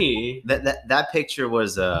next to me. That picture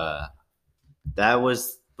was that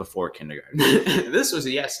was before kindergarten. This was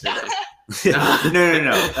yesterday.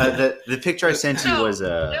 no. The picture I sent you was No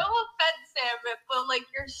offense, Sam, but like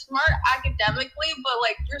you're smart academically, but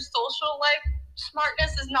like your social life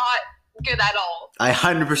smartness is not good at all. I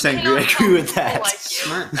 100% You know, agree with people that. like you.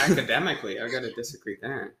 Smart academically. I gotta disagree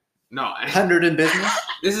there. No, 100 in business?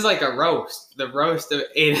 this is like a roast. The roast of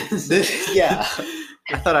Aiden. Yeah.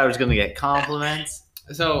 I thought I was gonna get compliments.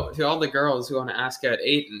 So to all the girls who want to ask out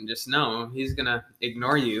Aiden, just know he's gonna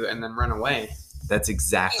ignore you and then run away. That's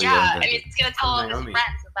exactly Yeah, what I'm and gonna do. he's gonna tell all of his Naomi.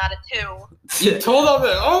 friends about it too. You told all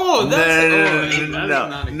the No, that's no.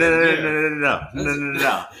 not a good deal.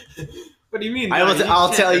 No. What do you mean? I will. No, you I'll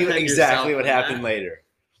can't tell you defend exactly yourself what on happened that. later.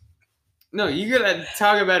 No, you gotta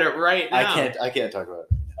talk about it right now. I can't talk about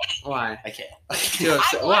it. Why? I can't. You're I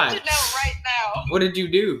upset. want Why? to know right now. What did you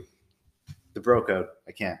do? The bro code.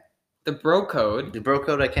 I can't. The bro code. The bro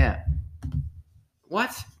code. I can't. What?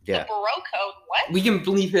 Yeah. The bro code, what? We can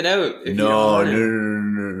bleep it out. If you don't No. want it.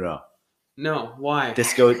 No, why?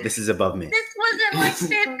 This is above me. This was in like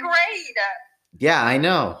 5th grade. Yeah, I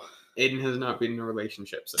know. Aiden has not been in a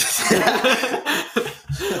relationship since.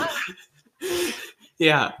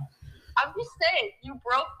 Yeah. I'm just saying, you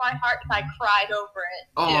broke my heart and I cried over it.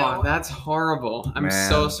 Oh, too. that's horrible. I'm Man.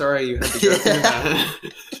 so sorry you had to go through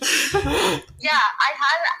that. Yeah, I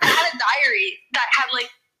had a diary that had like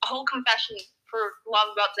a whole confession for love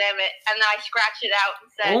about Zamet, and then I scratched it out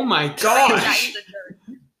and said, Oh my "That gosh. he's a jerk."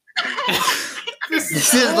 This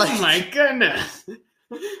is Oh like my goodness.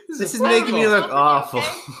 this is making me horrible. look awful.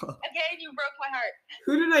 Again, you broke my heart.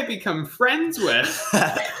 Who did I become friends with?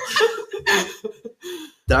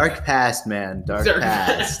 Dark past, man. Dark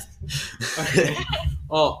past. Okay.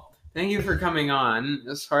 Well, thank you for coming on.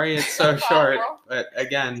 Sorry it's so No short, problem. but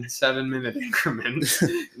again, 7-minute increments,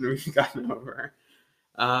 and we've gotten over.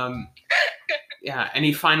 Yeah.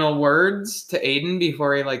 Any final words to Aiden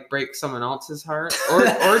before he like breaks someone else's heart, or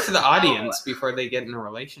to the audience before they get in a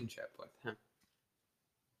relationship with him?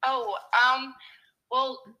 Oh,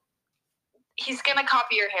 well, he's gonna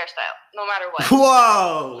copy your hairstyle, no matter what.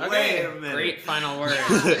 Whoa! Okay, Wait a minute. great final words.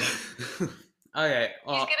 Okay. He's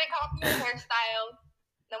Well, gonna copy your hairstyle,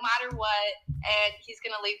 no matter what, and he's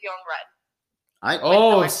gonna leave you on red.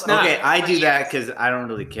 oh Like, snap! Okay, I For do that years. because I don't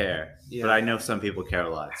really care, Yeah. but I know some people care a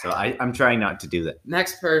lot, so I'm trying not to do that.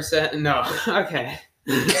 Next person. No. Okay.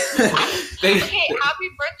 Okay, happy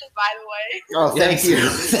birthday, by the way. Oh, Yes. thank you,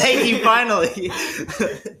 thank you. Finally.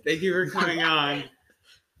 Thank you for coming on.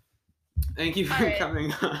 Thank you for Alright.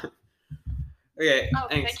 coming on. Okay, Oh,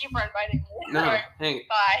 thanks. thank you for inviting me. No, Alright, thanks.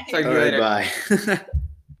 bye. Talk to All you right, later. bye.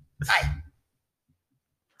 Bye.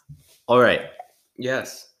 All right,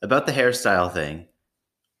 Yes. about the hairstyle thing.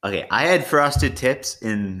 Okay, I had frosted tips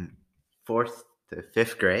in 4th to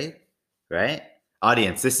 5th grade, right?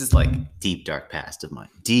 Audience, this is like deep dark past of mine.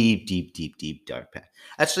 Deep dark past.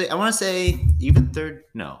 Actually, I want to say even 3rd.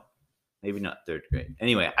 No, maybe not 3rd grade.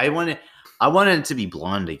 Anyway, I wanted it to be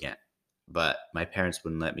blonde again, but my parents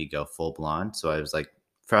wouldn't let me go full blonde, so I was like,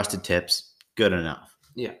 frosted tips, good enough.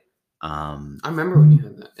 Yeah. I remember when you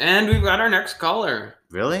had that. And we've got our next caller.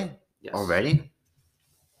 really Yes. already.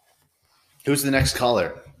 Who's the next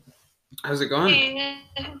caller? How's it going?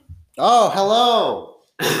 Oh, hello.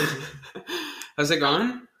 How's it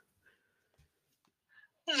going?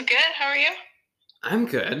 This is good. How are you? I'm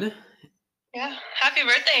good. Yeah. Happy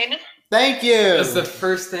birthday, Aiden. Thank you. That's the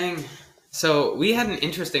first thing. So we had an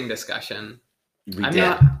interesting discussion. We I'm did.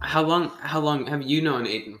 not. How long have you known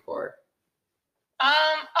Aiden for?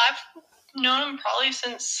 I've known him probably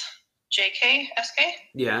since JK, SK.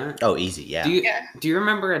 Yeah. Oh, easy. Yeah. Yeah. Do you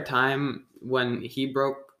remember a time when he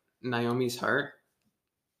broke Naomi's heart?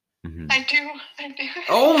 Mhm. I do.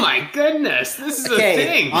 Oh my goodness! This is a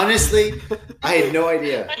thing. Honestly, I had no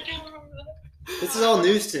idea. I do remember that. This is all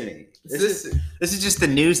news to me. This is just the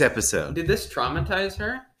news episode. Did this traumatize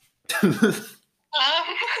her?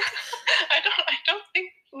 I don't think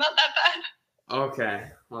not that bad. Okay.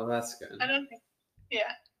 Well, that's good. I don't think.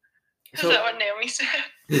 Yeah. So- Is that what Naomi said?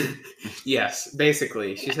 Yes,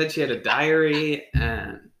 basically. She said she had a diary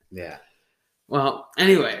and Yeah. well,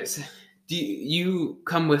 anyways, do you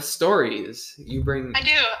come with stories? You bring I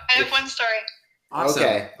do. I have one story. Awesome.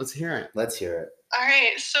 Okay. Let's hear it. Let's hear it. All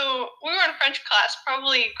right. So we were in French class,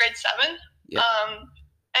 probably grade 7. Yeah.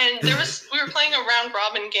 And we were playing a round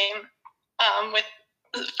robin game with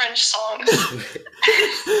French songs.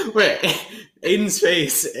 Wait, Aiden's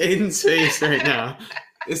face right now.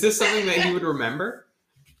 Is this something that he would remember?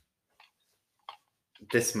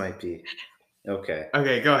 This might be. Okay.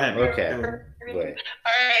 Okay, go ahead. Okay. Go ahead. Wait.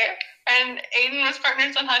 All right. And Aiden was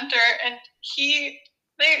partners on Hunter, and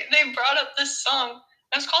they brought up this song.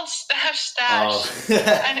 It was called Stash Stash.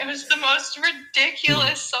 Oh. And it was the most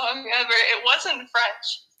ridiculous song ever. It wasn't French.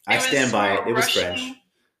 I It was stand by it. some It was Russian- French.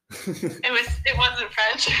 It wasn't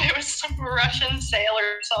French. It was some Russian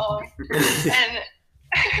sailor song. And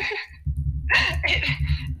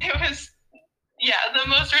it was the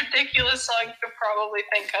most ridiculous song you could probably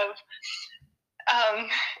think of.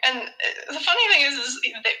 And the funny thing is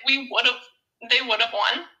that they would have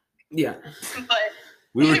won, Yeah. but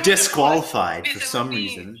We were It was disqualified because for it some would be-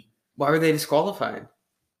 reason. Why were they disqualified?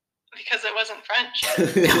 because it wasn't French.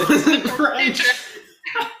 It wasn't French.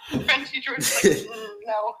 French teacher was like,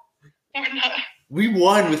 no, we're not. We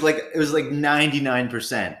won with it was like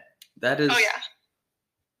 99%. That is. Oh yeah.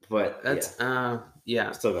 But That's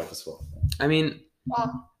yeah, still got this one. I mean,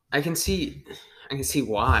 Well, I can see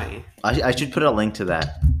why. I should put a link to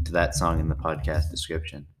that song in the podcast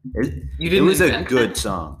description. It You didn't. was a invent good it?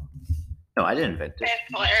 song. No, I didn't invent it.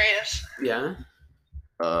 it's hilarious. Yeah.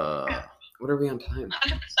 What are we on time?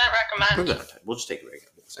 100% recommend. We'll just take a break.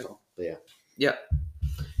 It's cool. But yeah. Yeah.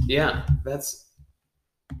 Yeah,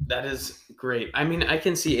 that is great. I mean, I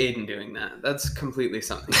can see Aiden doing that. That's completely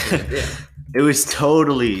something. Yeah. It was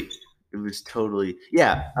totally.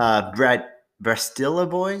 Yeah. Brastilla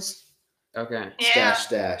Boys. Okay. Yeah.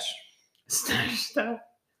 Stash. Stash.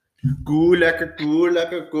 Cool,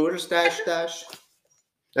 stash.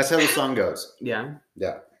 That's how the song goes. Yeah.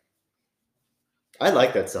 Yeah. I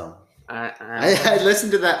like that song. I I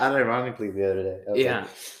listened to that unironically the other day. I was yeah.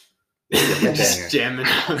 like, Just jamming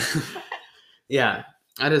out. Yeah,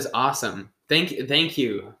 that is awesome. Thank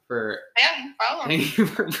you for Yeah, no problem. thank you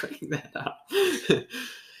for bringing that up.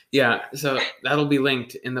 Yeah, so that'll be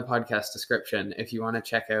linked in the podcast description if you want to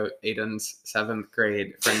check out Aiden's 7th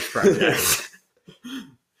grade French project.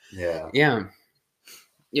 yeah.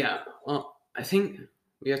 Yeah. Well, I think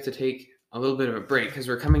we have to take a little bit of a break because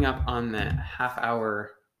we're coming up on the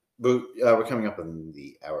half-hour But we're coming up on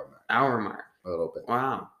the hour mark. mark. A little bit.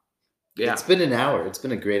 Wow. Yeah, It's been an hour. It's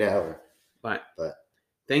been a great hour. but But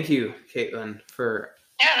thank you, Caitlin, for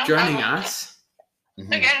Yeah, no joining problem. us. mhm.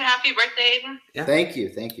 Again, happy birthday, Aiden. Yeah. Thank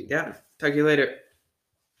you. Yeah, talk to you later.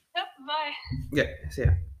 Yep, bye. Yeah, see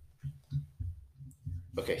ya.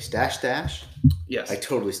 Okay, Stash. Yes. I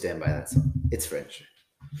totally stand by that song. It's French.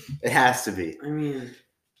 It has to be. I mean,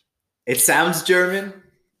 It sounds German.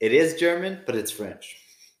 It is German, but it's French.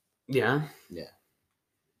 yeah. Yeah.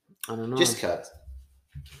 I don't know. Just cuz.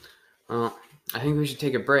 Well, I think we should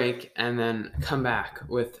take a break and then come back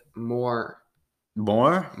with more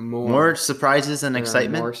More surprises and there are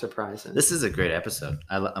excitement. More surprises. This is a great episode.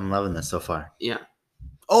 I'm loving this so far. Yeah.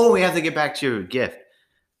 Oh, we have to get back to your gift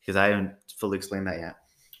because I haven't fully explained that yet.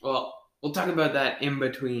 Well, we'll talk about that in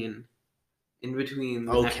between the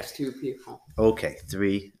Okay. next two people. Okay,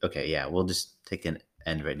 yeah, we'll just take an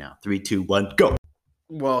end right now. 3, 2, 1, go.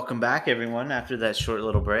 Welcome back, everyone. After that short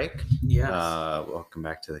little break, Yes. welcome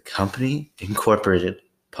back to the Company Incorporated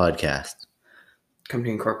podcast.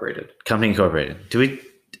 Company Incorporated. Company Incorporated. Do we?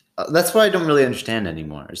 That's what I don't really understand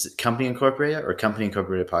anymore. Is it Company Incorporated or Company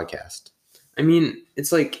Incorporated podcast? I mean,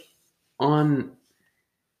 it's like on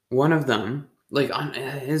one of them, like on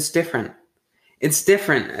it's different. It's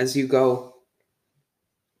different as you go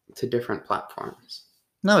to different platforms.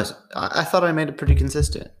 No, I thought I made it pretty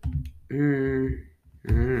consistent.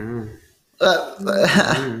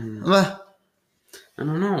 I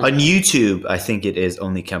don't know. On YouTube, I think it is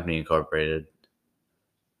only Company Incorporated.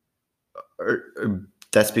 Or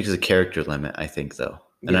that's because of character limit, I think, though.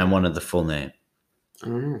 And Yeah. I wanted the full name. I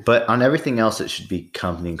don't know. But on everything else, it should be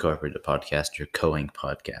Company Incorporated podcast or Coing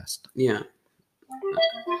podcast. Yeah.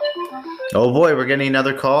 Oh boy, we're getting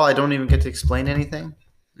another call. I don't even get to explain anything.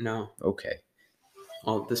 No. Okay.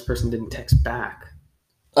 Well, this person didn't text back.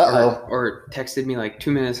 Or texted me like 2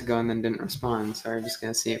 minutes ago and then didn't respond. So we're just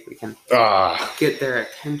gonna see if we can get their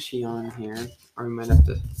attention on here, or we might have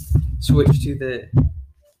to switch to the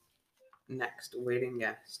next waiting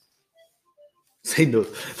guest. Say no.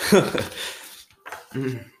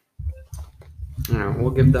 I don't know,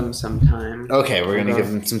 we'll give them some time. Okay, we're gonna give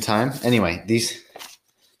them some time. Anyway, these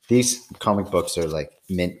comic books are like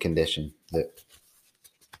mint condition.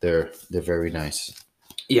 They're very nice.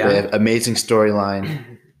 They Yeah. have amazing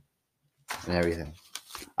storyline and everything.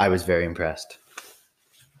 I was very impressed.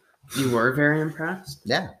 You were very impressed.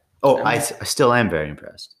 Yeah. Oh, I still am very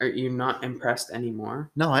impressed. Are you not impressed anymore?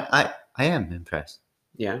 No, I am impressed.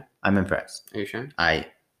 Yeah. I'm impressed. Are you sure?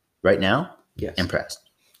 Right now, Yes. impressed.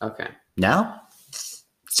 Okay. Now,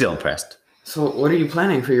 still impressed. So what are you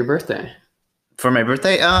planning for your birthday? For my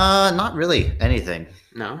birthday, not really anything.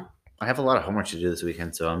 No? I have a lot of homework to do this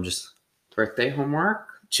weekend, so I'm just Birthday homework?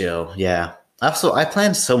 chill. Yeah. Also, I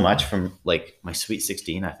planned so much from like my Sweet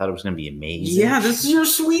 16. I thought it was gonna be amazing. Yeah, this is your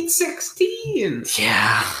Sweet 16.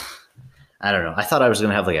 Yeah. I don't know. I thought I was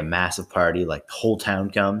gonna have like a massive party, like the whole town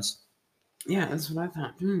comes. Yeah, that's what I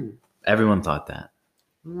thought. Everyone thought that.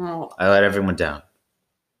 Well, I let everyone down.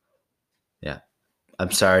 Yeah.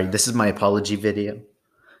 I'm sorry. This is my apology video.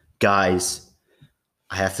 Guys,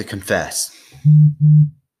 I have to confess.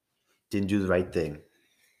 Didn't do the right thing.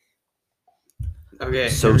 okay.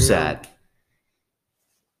 So here we go. sad.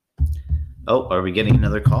 Oh, are we getting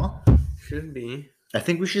another call? Should be. I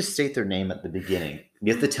think we should state their name at the beginning.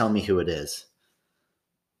 You have to tell me who it is.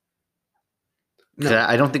 'Cause No.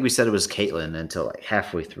 I don't think we said it was Caitlin until like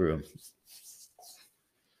halfway through.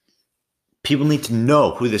 People need to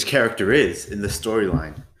know who this character is in the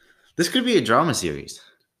storyline. This could be a drama series.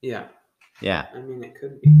 Yeah. Yeah. I mean, it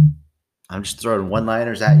could be. I'm just throwing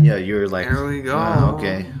one-liners at you. You're like, There we go. "Oh,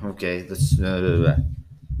 okay. Let's.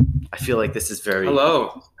 I feel like this is very.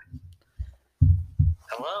 Hello.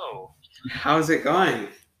 Hello. How's it going?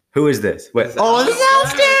 Who is this? Wait. Is that- Oh, this is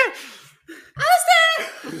Alistair.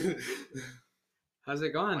 How's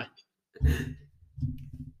it going?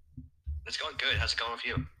 It's going good. How's it going with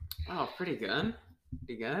you? Oh, pretty good.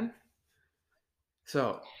 Pretty good.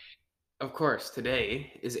 So, of course,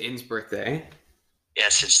 today is Aiden's birthday.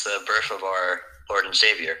 Yes, it's the birth of our Lord and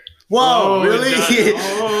Savior. Whoa, really?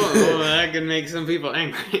 That could make some people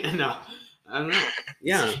angry. No, I don't know.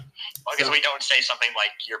 Yeah. As long as So- we don't say something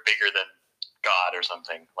like "you're bigger than God" or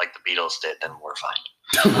something like the Beatles did, then we're fine.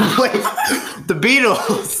 Wait, the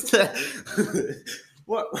Beatles.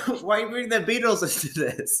 What? Why are you bringing the Beatles into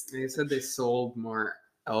this? They said they sold more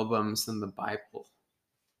albums than the Bible.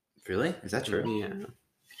 Really? Is that true? Yeah.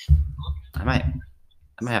 I might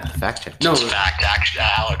have to fact check. No. It's a fact. Actually,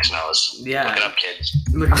 Alex knows. Yeah. Look it up, kids.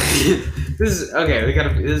 Look, this is okay.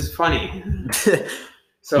 This is funny.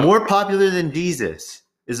 So More popular than Jesus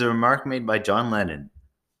is a remark made by John Lennon.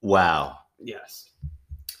 Wow. yes.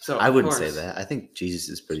 So I of wouldn't say course, that. I think Jesus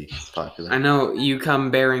is pretty popular. I know you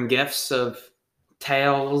come bearing gifts of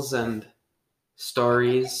tales and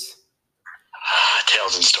stories.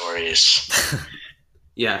 Tales and stories.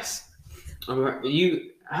 Yes.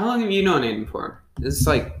 You. How long have you known Aiden for? It's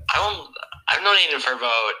like I've known Aiden for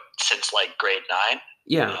about since like grade 9.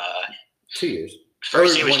 yeah. 2 years.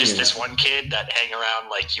 First, he Or was 1 just year this now. one kid that hang around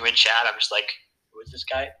like you in chat. I'm just like, who is this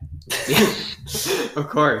guy? Of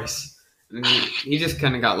course. And he just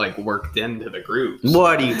kind of got like worked into the group.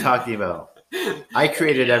 What are you talking about? I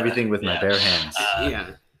created everything with my Yeah. bare hands.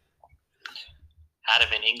 Yeah. Had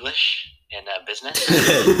him in English and business.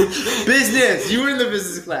 Business. You were in the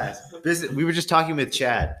business class. Business. We were just talking with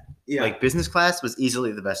Chad. Yeah. Like business class was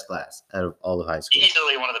easily the best class out of all of high school.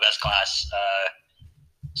 Easily one of the best class,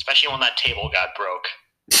 especially when that table got broke.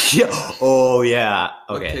 Yeah. Oh yeah.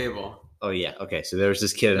 What Okay. table? Oh yeah. Okay. So there was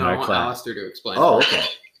this kid in No, I our want class. Alistair to explain. Oh, okay.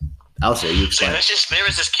 Alistair, you So explain. there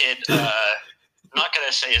was this kid. I'm not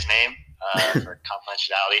gonna say his name for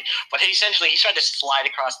confidentiality, but he tried to slide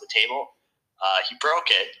across the table. He broke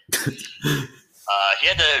it.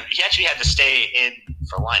 He actually had to stay in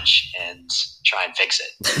for lunch and try and fix it.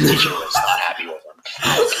 The teacher was not happy with him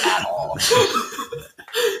at all.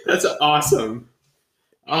 That's awesome.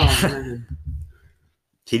 Oh man.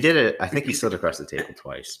 He did it. I think he slid across the table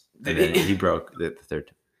twice, and then he broke the third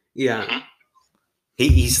time. Yeah.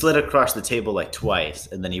 He slid across the table like twice,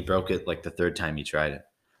 and then he broke it like the third time he tried it.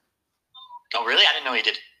 Oh, really? I didn't know he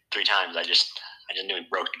did it 3 times. I just knew he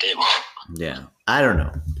broke the table. Yeah, I don't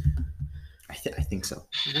know. I think so.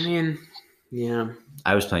 I mean, yeah.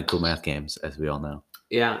 I was playing cool math games, as we all know.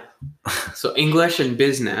 Yeah. So English and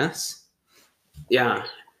business. Yeah.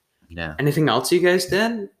 Yeah. Anything else you guys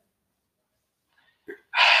did?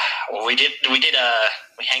 Well, we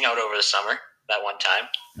hang out over the summer that one time.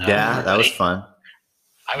 Yeah, that was buddy. fun.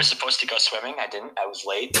 I was supposed to go swimming. I didn't. I was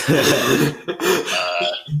late.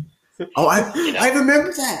 Oh, You know. I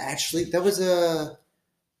remember that actually. That was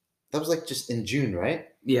like just in June, right?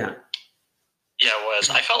 Yeah. Yeah, it was.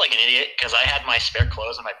 I felt like an idiot because I had my spare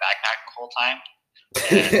clothes in my backpack the whole time.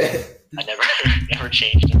 And I never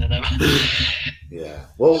changed into them. Yeah.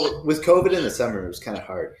 Well, with COVID in the summer, it was kind of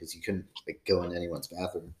hard because you couldn't like go in anyone's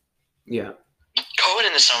bathroom. Yeah. COVID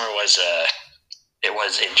in the summer was it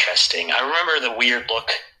was interesting. I remember the weird look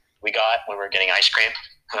we got when we were getting ice cream.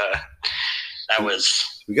 That was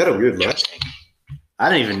We got a weird look. interesting. I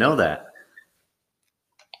didn't even know that.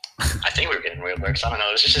 I think we were getting weird looks. I don't know.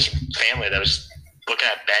 It was just this family that was looking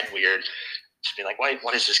at Ben weird, just being like,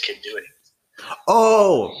 "What is this kid doing?"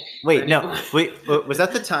 Oh, wait, no, wait. Was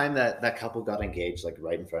that the time that couple got engaged like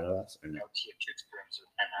right in front of us? Or no?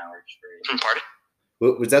 Pardon?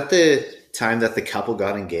 Was that the time that the couple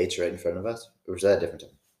got engaged right in front of us, or was that a different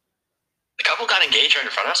time? The couple got engaged right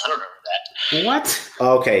in front of us. I don't remember that. What?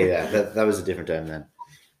 Oh, okay, yeah, that was a different time then.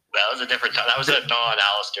 That was a different time. That was a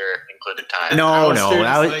non-Alistair included time. No, Alistair's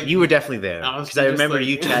I was, like- you were definitely there because Alistair I just remember like-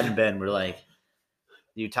 you, Chad, and Ben were like,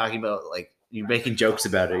 you talking about like you making jokes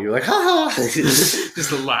about it. You're like, ha ha.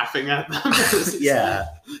 Just laughing at them. Yeah.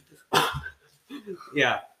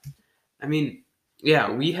 Yeah. I mean,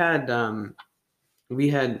 yeah, we had we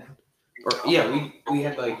had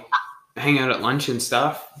like hang out at lunch and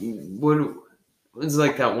stuff. What was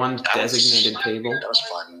like that one That was- designated table? That was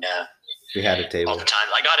fun. Yeah, We had a all table. the time.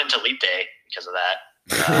 I got into Leap Day because of that.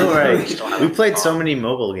 All right. Still have We it. played so many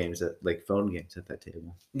mobile games, like phone games at that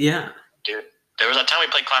table. Yeah. There was that time we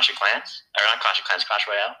played Clash of Clans, or not Clash of Clans, Clash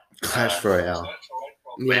Royale. Clash Royale.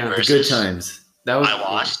 Yeah. The versus- good times. That was I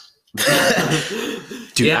lost.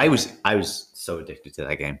 Dude, Yeah. I was so addicted to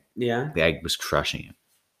that game. Yeah. I was crushing it.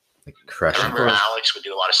 Like I crushing remember it. Alex would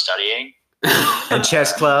do a lot of studying, And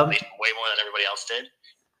chess at club. least way more than everybody else did.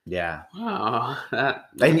 Yeah. Wow. That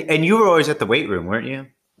And you were always at the weight room, weren't you?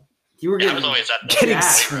 You were Yeah, I getting, was always at the. Getting Yeah.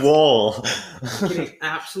 swole. getting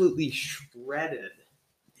absolutely shredded.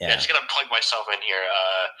 Yeah, just gonna plug myself in here.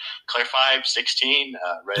 Claire 516,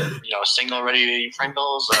 single ready to eat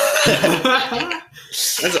Pringles.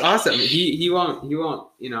 That's awesome. He won't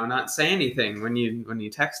not say anything when you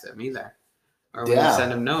text him either, or when Yeah. you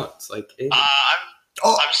send him notes like. Hey.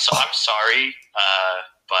 I'm sorry,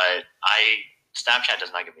 but Snapchat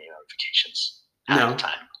does not give me notifications half No. the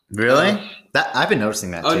time. Really? That I've been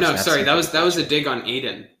noticing that. Oh too. no, Snap's sorry. That been was a dig on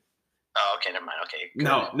Aiden. Oh, okay, never mind. Okay. good.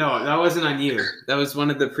 No, that wasn't on you. That was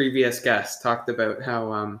one of the previous guests talked about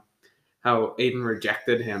how Aiden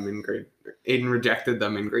rejected him in grade. Aiden rejected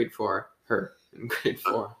them in grade 4. Her in grade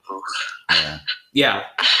 4. Yeah.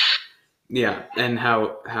 Yeah, and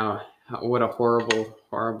how what a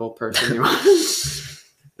horrible person you are.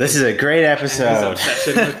 This is a great And his episode.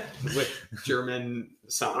 obsession with German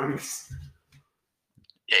songs.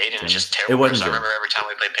 Yeah, Aiden is just It terrible. wasn't I good. remember every time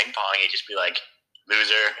we played ping pong, he'd just be like,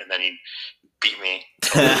 "Loser," and then he'd beat me.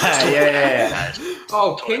 Yeah.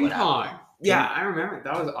 Oh, Totally ping what pong. Yeah, I remember.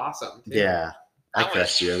 That was awesome. too. Yeah. I That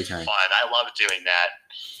crushed was you every time. Fun. I loved doing that.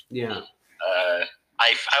 Yeah.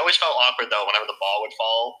 I always felt awkward though whenever the ball would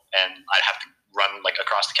fall and I'd have to run like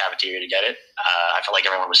across the cafeteria to get it. I felt like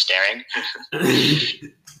everyone was staring.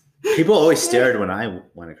 People always stared when I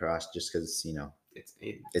went across just because, It's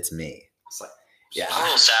Aiden. it's me. It's like, Yeah. I'm a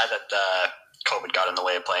little sad that COVID got in the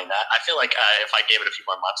way of playing that. I feel like if I gave it a few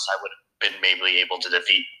more months, I would have been maybe able to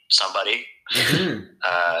defeat somebody. mhm.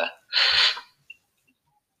 Uh,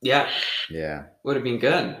 Yeah, Yeah. would have been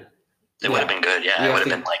good. it would have been good. Yeah, Yeah, I would I have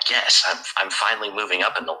think- been like, yes, I'm finally moving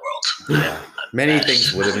up in the world. Yeah. Many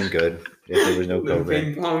things would have been good if there was no The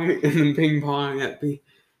COVID. ping pong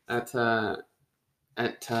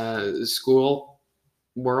at school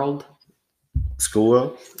world.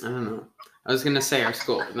 School? I don't know. I was gonna say our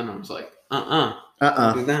school, but then I was like,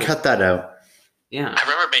 do that. Cut that out. yeah. I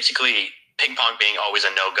remember basically ping pong being always a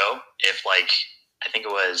no-go if I think it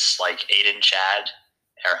was like Aiden, Chad,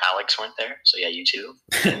 or Alex weren't there. So yeah, you two.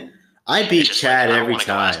 And I beat just Chad like, I don't every wanna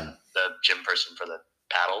go ask time. the gym person for the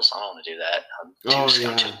paddles. I don't want to do that. Oh,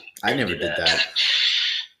 yeah. I never did that.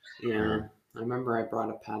 Yeah. I remember I brought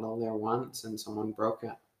a paddle there once and someone broke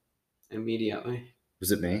it immediately.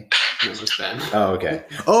 Was it me? No, it was Ben. Oh, okay.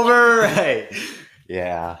 Over. Right.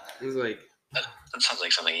 Yeah. It was like, That sounds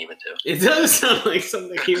like something he would do. it does sound like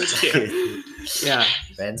something he would do. Yeah.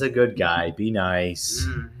 Ben's a good guy. Be nice.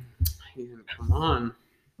 Come on.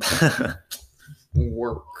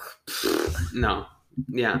 Work. No.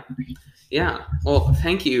 Yeah. Yeah. Well,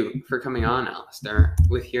 thank you for coming on, Alistair,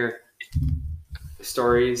 with your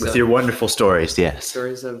stories. With your wonderful stories, yes.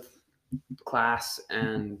 stories of class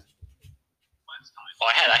and Well,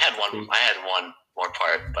 I had one more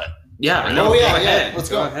part, but yeah. Oh, No, yeah, go yeah. ahead. Let's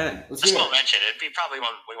go go. ahead. Let's just hear won't it. mention it. It'd be probably when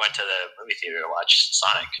we went to the movie theater to watch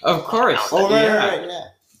Sonic. Of course. Oh, right, yeah. right, yeah.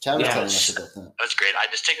 Chad was Yeah. telling us about that. That was great. I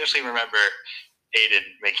distinctly remember Aiden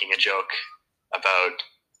making a joke about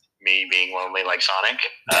me being lonely like Sonic.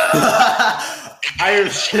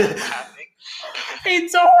 Happening.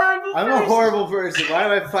 It's a horrible. I'm a horrible person. Why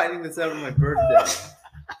am I finding this out on my birthday?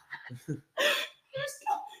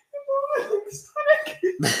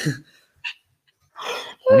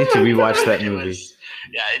 I need to rewatch that It movie. was-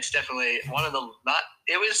 yeah, it's definitely one of the not.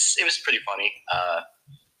 It was pretty funny.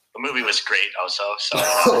 The movie was great also. So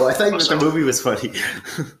Oh, I thought the movie was funny.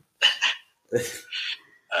 but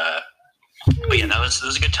yeah,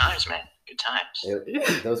 those are good times, man. Good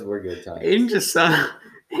times. Those were good times. Aiden just I'm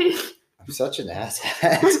such an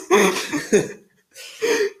asshat.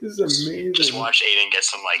 This is amazing. Just watch Aiden get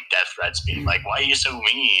some like death threats, being like, "Why are you so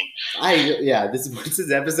mean?" Once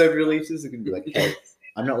this episode releases, it's gonna be like, hey,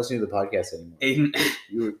 I'm not listening to the podcast anymore. Aiden,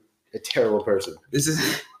 You're a terrible person. this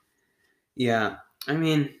is. Yeah, I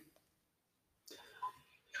mean,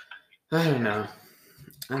 I don't know.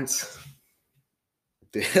 That's.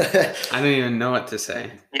 I don't even know what to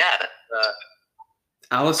say. Yeah,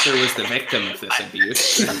 Alistair was the victim of this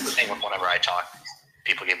abuse. that's the thing with whenever I talk,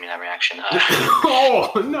 people give me that reaction.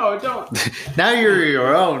 Oh no! Don't. Now you're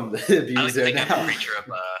your own I like to abuser think I'm a now. creature of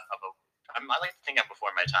a. I like to think I'm before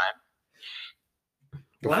my time.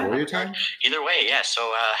 Before your time? Either way, yeah.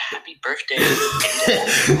 So happy birthday.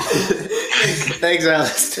 Thanks,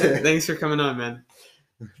 Alistair. Thanks for coming on, man.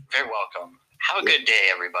 Very welcome. Have a good day,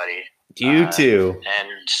 everybody. You too. And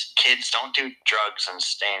kids, don't do drugs and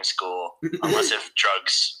stay in school. Unless if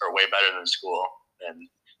drugs are way better than school, then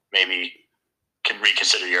maybe can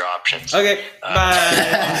reconsider your options. Okay.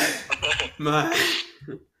 Bye. Bye. Bye.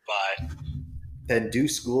 Bye. Then do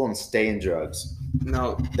school and stay in drugs.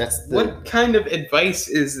 No. That's the. What kind of advice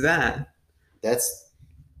is that? That's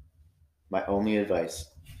my only advice.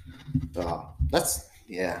 That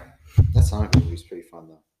Sonic movie is pretty fun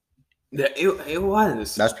though. It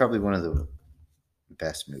was. That's probably one of the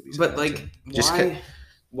best movies. But I've like, seen. Just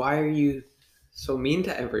why are you so mean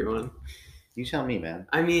to everyone? you tell me, man.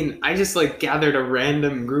 I mean, I just like gathered a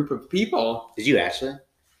random group of people. Did you actually?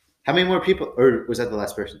 How many more people? Or was that the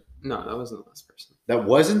last person? No, that wasn't the last person. That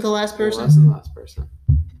wasn't the last person. It wasn't the last person.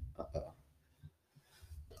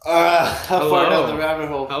 How far down the rabbit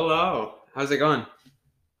hole? Hello. How's it going?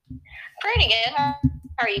 Pretty good. How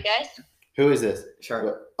are you guys? Who is this?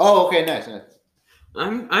 Sure. Oh, okay, nice.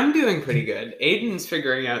 I'm doing pretty good. Aiden's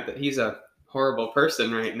figuring out that he's a horrible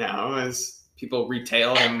person right now as people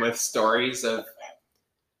retail him with stories of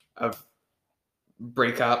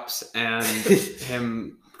breakups and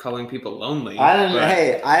him calling people lonely. I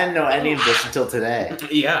didn't know any of this until today.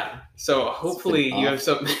 Yeah. So hopefully you have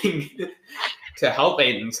something to help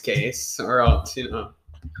Aiden's case, or else,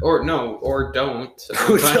 or don't.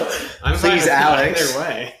 I'm Please, fine Alex. either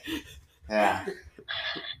way. Yeah.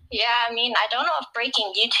 Yeah, I mean, I don't know if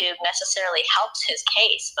breaking YouTube necessarily helps his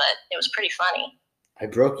case, but it was pretty funny. I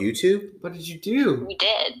broke YouTube? What did you do? We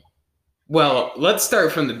did. Well, let's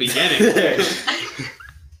start from the beginning.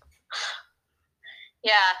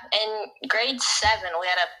 Yeah, in grade 7, we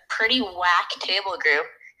had a pretty whack table group.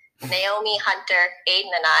 Naomi, Hunter, Aiden,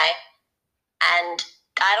 and I. And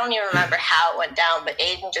I don't even remember how it went down, but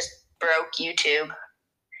Aiden just broke YouTube.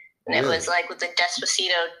 And it was like with the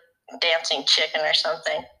Despacito dancing chicken or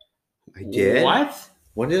something. I did? What?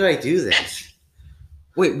 When did I do this?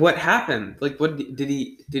 Wait, what happened? Like, what did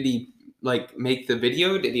he like make the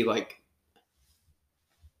video? Did he like?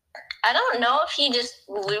 I don't know if he just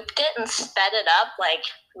looped it and sped it up like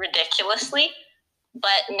ridiculously,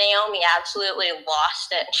 but Naomi absolutely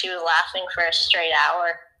lost it and she was laughing for a straight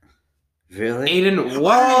hour. Really? Aiden,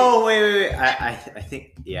 what? Oh, wait. I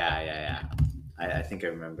think, yeah. I think I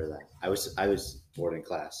remember that. I was bored in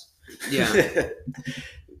class. Yeah.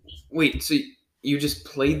 Wait, so you just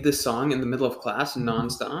played the song in the middle of class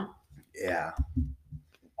nonstop? Yeah.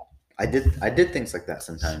 I did things like that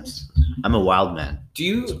sometimes. I'm a wild man.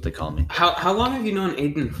 That's what they call me. How long have you known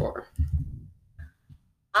Aiden for?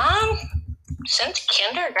 Since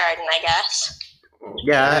kindergarten, I guess.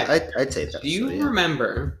 Yeah, I'd say that. Do you so, yeah.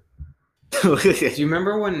 remember? Do you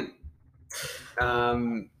remember when?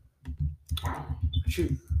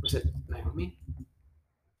 Shoot, was it Naomi?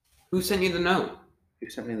 Who sent you the note? Who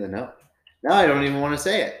sent me the note? No, I don't even want to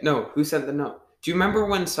say it. No, who sent the note? Do you remember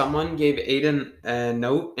when someone gave Aiden a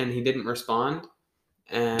note and he didn't respond?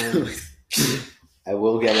 And I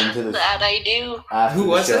will get into this. That I do. Who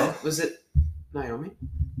was it? Was it Naomi?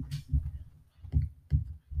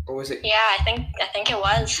 Or was it? Yeah, I think it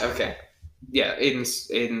was. Okay. Yeah,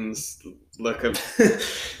 Aiden's look of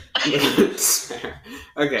despair.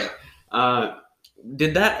 Okay.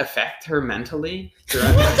 Did that affect her mentally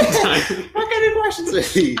throughout that time? What kind of questions are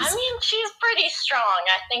these? I mean, she's pretty strong.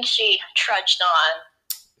 I think she trudged on.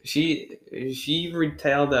 She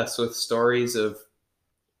retailed us with stories of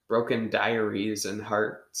broken diaries and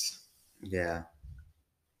hearts. Yeah.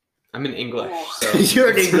 I'm in English, so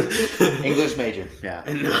You're an English major. Yeah.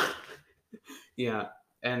 Yeah.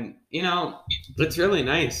 And it's really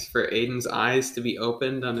nice for Aiden's eyes to be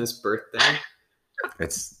opened on his birthday.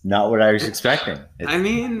 It's not what I was expecting.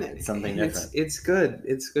 It's something different. It's good.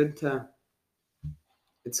 It's good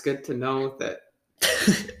to know that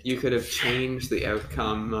you could have changed the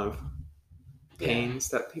outcome of pains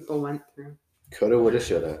that people went through. Coulda, woulda,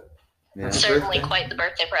 shoulda. Yeah. Certainly quite the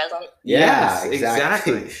birthday present. Yeah, Yes,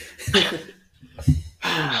 exactly.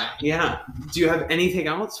 Yeah. Do you have anything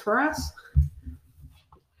else for us?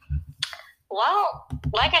 Well,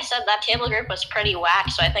 like I said, that table group was pretty whack,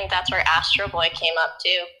 so I think that's where Astro Boy came up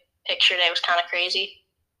too. Picture Day was kind of crazy.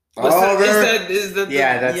 Is that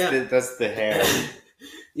that's the hair.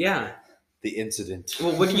 Yeah. The incident.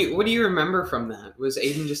 Well, what do you remember from that? Was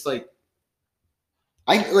Aiden just like?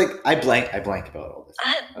 I blank about all this.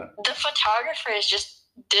 The photographers just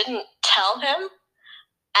didn't tell him,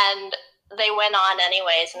 and they went on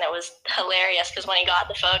anyways, and it was hilarious because when he got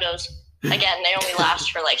the photos, again, Naomi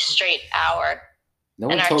laughed for like straight hour, No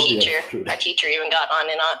and one our told you teacher even got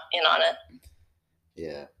in on it.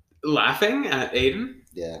 Yeah. Laughing at Aiden?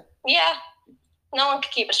 Yeah. Yeah, no one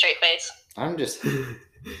could keep a straight face. I'm just.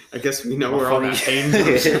 I guess we know Well, where all funny. that pain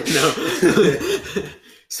comes from. No.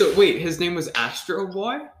 So wait, his name was Astro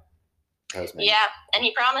Boy? That was me. Yeah, and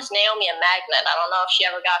he promised Naomi a magnet. I don't know if she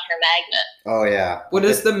ever got her magnet. Oh yeah. What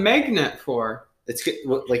is the magnet for? It's good.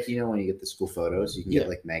 Like when you get the school photos, you can get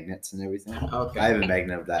like magnets and everything. Okay. I have a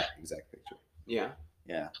magnet of that exact picture. Yeah.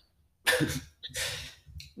 Yeah.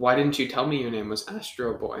 Why didn't you tell me your name was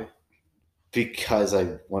Astro Boy? Because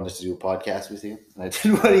I wanted to do a podcast with you. And I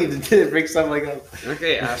didn't want you to bring something like that.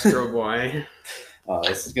 Okay, Astro Boy. Oh,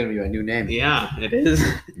 this is going to be my new name. Yeah, it is.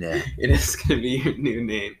 Yeah. It is going to be your new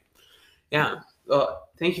name. Yeah. Well,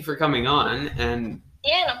 thank you for coming on and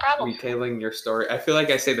Yeah, no problem. retailing your story. I feel like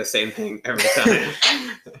I say the same thing every time.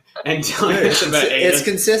 And telling us about It's Aiden.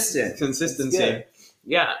 consistent. Consistency. It's good.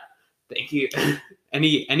 Yeah. Thank you.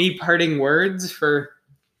 Any parting words for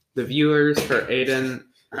the viewers for Aiden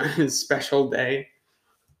on his special day?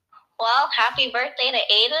 Well, happy birthday to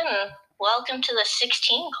Aiden and welcome to the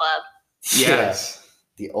 16 Club. Yes.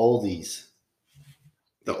 The oldies.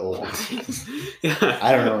 The oldies. Yeah.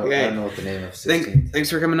 I don't know. Okay. I don't know what the name of 16. Thanks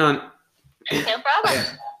for coming on. No problem.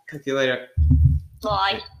 Talk to you later.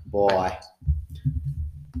 Bye. Boy.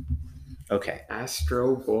 Okay.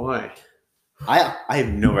 Astro Boy. I have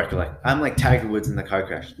no recollection. I'm like Tiger Woods in the car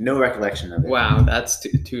crash. No recollection of it. Wow, that's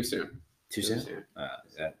too soon. Too soon?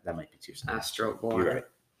 That might be too soon. Astro Boy. You're right.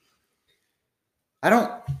 I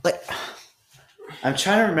don't like. I'm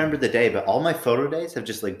trying to remember the day, but all my photo days have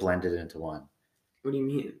just like blended into one. What do you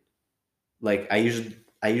mean? Like I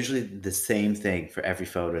usually did the same thing for every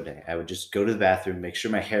photo day. I would just go to the bathroom, make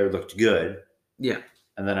sure my hair looked good, Yeah.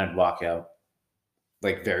 and then I'd walk out,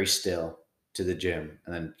 like very still, to the gym,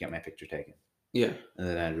 and then get my picture taken, Yeah. and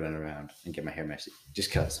then I'd run around and get my hair messy,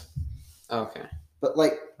 just cause. Okay. But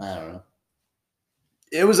like I don't know.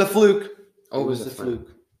 It was a fluke. Oh, it was a fluke.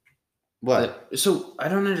 What? So I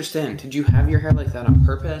don't understand. Did you have your hair like that on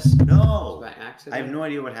purpose? No. By accident? I have no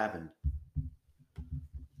idea what happened.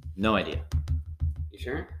 No idea. You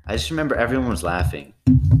sure? I just remember everyone was laughing.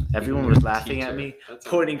 Everyone was laughing at me, That's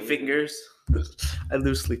pointing amazing. fingers. I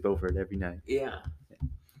lose sleep over it every night. Yeah.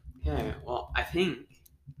 Yeah. Well, I think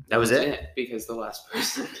That was it? because the last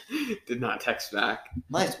person did not text back.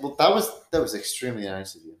 Nice. Well, that was extremely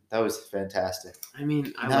nice of you. That was fantastic. I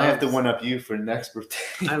mean, Now I have to one up you for next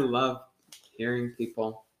birthday. I love hearing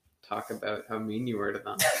people talk about how mean you were to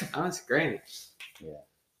them. That was great. Yeah.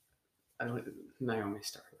 Naomi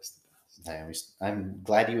Star was the best. I'm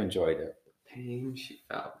glad you enjoyed it. Pain she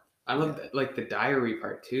felt. I love like the diary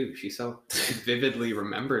part too. She so vividly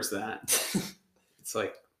remembers that. It's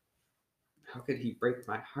like, how could he break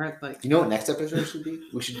my heart? Like, You know what next episode should be?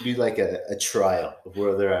 We should do like a trial of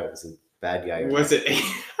whether I was a bad guy or was not.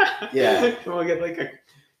 it? Yeah. We'll get like a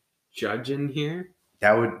judge in here.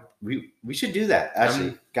 That would we should do that.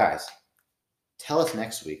 Actually, guys, tell us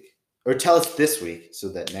next week. Or tell us this week so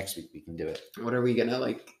that next week we can do it. What are we gonna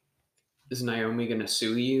like? Is Naomi gonna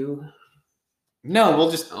sue you? No, we'll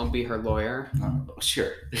just I'll be her lawyer.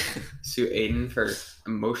 sure. Sue Aiden for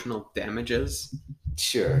emotional damages.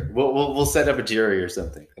 Sure. We'll set up a jury or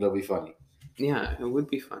something. It'll be funny. Yeah, it would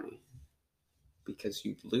be funny. Because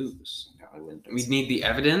you'd lose. No, I wouldn't. We'd need the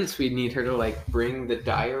evidence. We'd need her to like bring the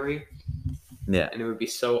diary, Yeah. and it would be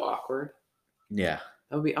so awkward. Yeah.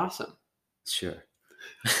 That would be awesome. Sure.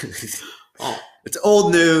 Oh, It's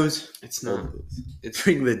old news. it's not. Old news. It's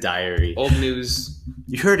Bring the diary. old news,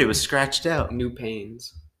 You heard it was scratched out. new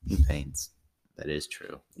pains. New pains. That is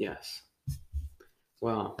true. Yes.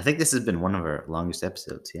 Well, I think this has been one of our longest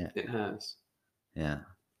episodes yet. it has, Yeah.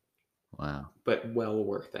 Wow. but well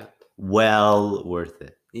worth it. Well worth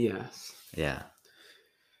it. Yes. Yeah.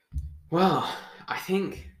 Well, I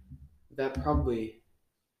think that probably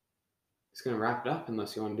is going to wrap it up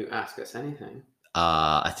unless you want to do Ask Us Anything.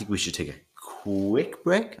 I think we should take a quick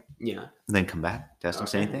break Yeah. and then come back to Ask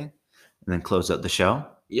Us Okay. Anything, and then close out the show.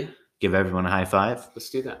 Yeah. Give everyone a high five. Let's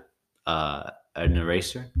do that. An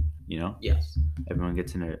eraser. You know, Yes. everyone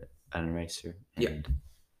gets an eraser. And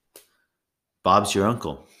Yeah. Bob's your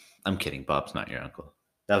uncle. I'm kidding. Bob's not your uncle.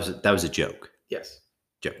 That was a joke. Yes.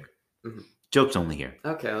 Joke. Mhm. Joke's only here.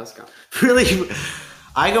 Okay, let's go. Really,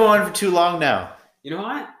 I go on for too long now. You know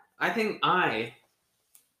what? I think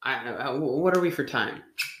what are we for time?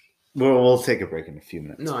 We'll take a break in a few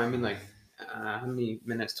minutes. No, I mean like, how many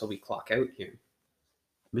minutes till we clock out here?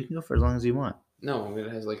 We can go for as long as you want. No, it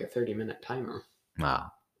has like a 30-minute timer.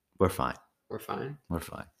 Wow, we're fine. We're fine. We're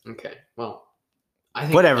fine. Okay. Well, I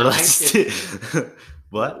think Whatever. I Let's could- do.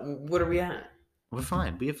 What? What are we at? We're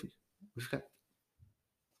fine. We've got.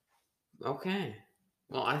 Okay.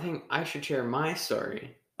 Well, I think I should share my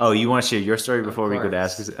story Oh, you want to share your story Of before we go to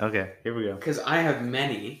course. ask us? Okay, here we go. because I have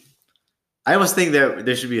many. I almost think that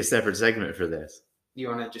there should be a separate segment for this. You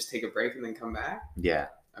want to just take a break and then come back? Yeah,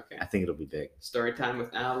 Okay. I think it'll be big. Story time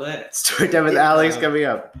with Alex. Story time with Alex coming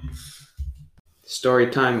up. Story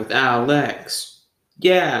time with Alex.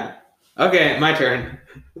 Yeah. Okay, my turn.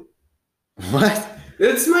 What?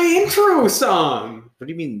 It's my intro song. What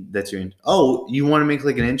do you mean that's your? Oh, you want to make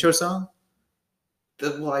like an intro song?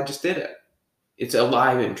 Well, I just did it. It's a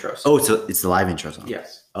live intro song. Oh, it's the live intro song.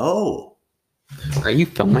 Yes. Oh. Are you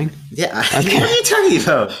filming? Yeah. Okay. What are you talking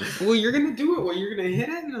about? Well, you're gonna do it. Well, you're gonna hit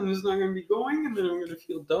it, and I'm just not gonna be going, and then I'm gonna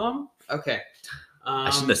feel dumb. Okay. I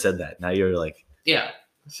shouldn't have said that. Now you're like. Yeah.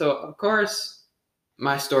 So of course,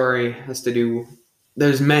 my story has to do.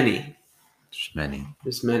 There's many.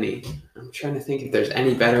 There's many. I'm trying to think if there's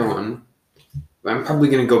any better one. I'm probably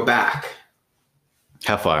gonna go back.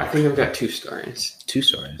 How far? I think I've got 2 stories. 2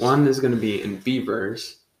 stories. One is gonna be in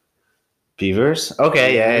Beavers. Beavers?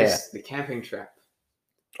 Okay, yeah. The camping trip.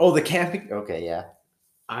 Oh, the camping. Okay, yeah.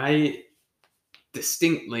 I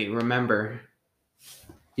distinctly remember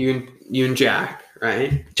you and Jack,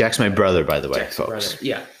 right? Jack's my brother, by the way, Jack's folks. brother.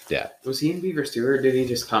 Yeah. Yeah. Was he in Beavers too, or did he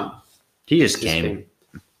just come? He just came.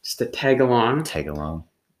 Just to tag along. Tag along.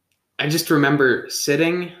 I just remember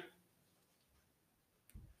sitting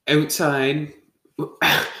outside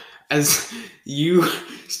as you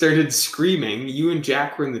started screaming. You and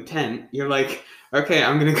Jack were in the tent. You're like, okay,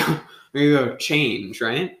 I'm gonna go change,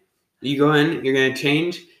 right? You go in, you're gonna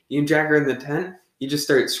change. You and Jack are in the tent. You just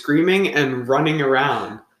start screaming and running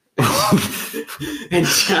around. And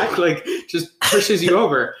Jack like just pushes you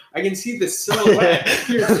over. I can see the silhouette of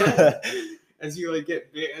your tent as you like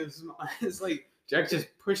get big. It's like Jack just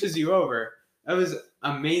pushes you over. That was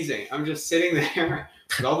amazing. I'm just sitting there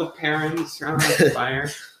with all the parents around the fire.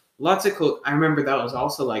 Lots of cool. I remember that was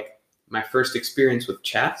also like my first experience with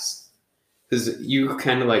chess, because you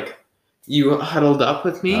kind of like you huddled up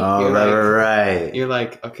with me. Oh, right. You're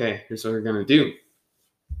like, okay, here's what we're gonna do.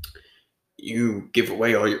 You give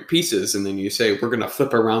away all your pieces, and then you say, we're gonna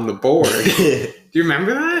flip around the board. Do you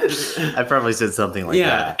remember that? I probably said something like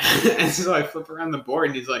that. Yeah. And so I flip around the board,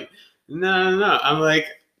 and he's like, no. I'm like,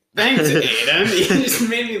 thanks, Aiden. You just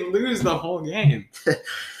made me lose the whole game.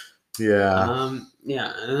 Yeah.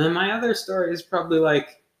 Yeah. And then my other story is probably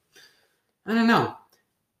like, I don't know.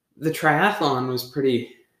 The triathlon was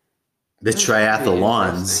pretty. The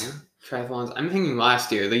triathlons. Triathlons. I'm thinking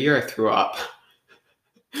last year, the year I threw up.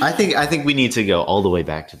 I think we need to go all the way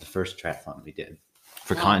back to the first triathlon we did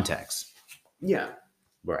for context. Yeah.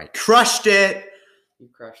 Where I crushed it. You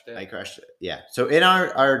crushed it. I crushed it. Yeah. So in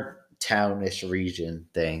our townish region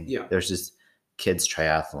thing, there's this kids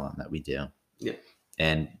triathlon that we do. Yeah.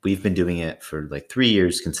 And we've been doing it for like 3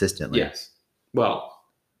 years consistently. Yes. Well,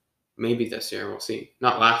 maybe this year. We'll see.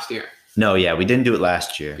 Not last year. No, yeah, we didn't do it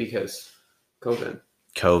last year. Because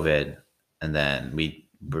COVID. And then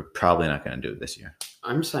we're probably not going to do it this year.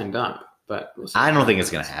 I'm signed up, but we'll see. I don't think it's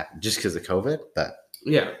going to happen just because of COVID, but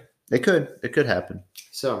yeah, it could happen.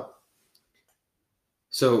 So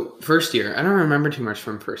first year, I don't remember too much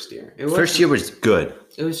from first year. First year was good.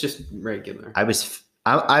 It was just regular.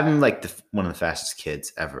 I'm like one of the fastest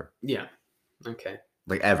kids ever. Yeah. Okay.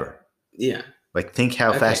 Like ever. Yeah. Like think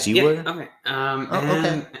how fast you were. Okay.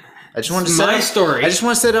 Okay. I just want to my story. I just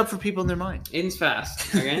want to set it up for people in their mind. Aiden's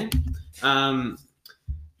fast. Okay.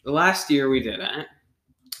 Last year we did it.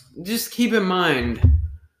 Just keep in mind,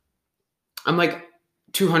 I'm like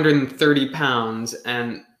 230 pounds,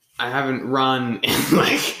 and I haven't run in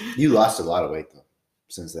like. You lost a lot of weight though,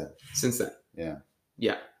 since then. Yeah.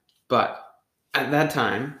 Yeah, but at that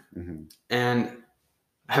time, and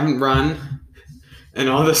I haven't run, and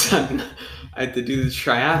all of a sudden, I had to do this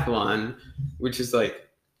triathlon, which is like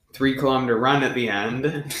 3 kilometer run at the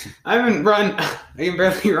end. I can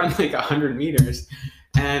barely run like 100 meters.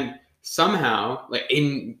 And somehow, like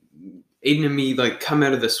Aiden and me, like come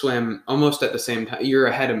out of the swim almost at the same time. You're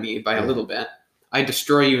ahead of me by a little bit. I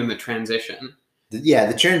destroy you in the transition.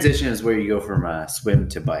 Yeah, the transition is where you go from swim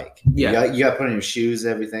to bike. Yeah, you got to put on your shoes,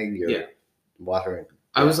 everything. Your water.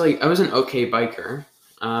 I was an okay biker.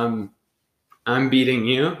 I'm beating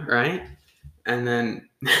you, right? And then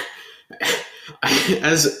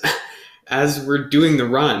as we're doing the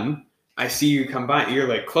run, I see you come by. You're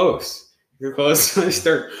like close. You're close. So I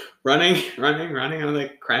start running. I'm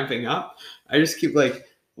like cramping up. I just keep like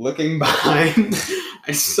looking behind.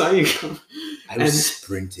 I saw you come. I was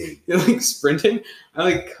sprinting. You're like sprinting. I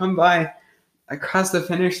like come by. I cross the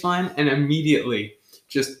finish line and immediately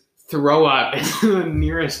just throw up into the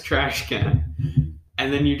nearest trash can.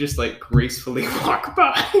 And then you just like gracefully walk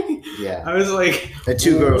by. Yeah. I was like. The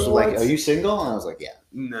 2 girls were like, "Are you single?" And I was like, "Yeah."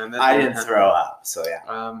 No, I didn't throw up. So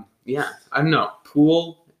yeah. Yeah. I don't know.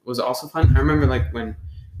 Pool was also fun. I remember like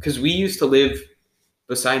because we used to live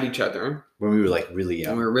beside each other when we were like really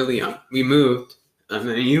young. When we were really young. We moved, and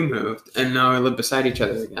then you moved, and now we live beside each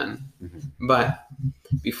other again. Mm-hmm. But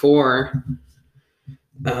before,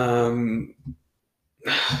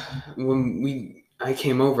 when I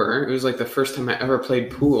came over, it was like the first time I ever played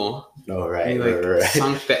pool. Oh right. We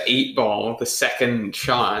sunk the 8 ball, the second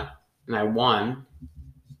shot. and I won.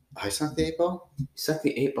 I sunk the 8-ball? You sucked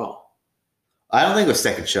the 8-ball. I don't think it was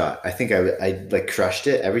second shot. I think I like crushed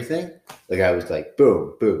it, everything. Like I was like,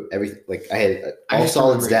 boom, boom, everything. Like I had all just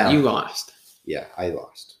solids remember down. You lost. Yeah, I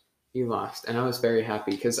lost. You lost, and I was very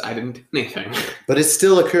happy because I didn't do anything. But it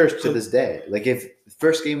still occurs to this day. Like if the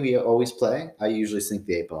first game we always play, I usually sink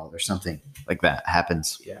the 8-ball or something like that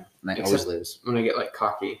happens. Yeah. And I Except always lose. when I get like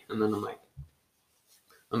cocky, and then I'm like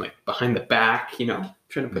behind the back,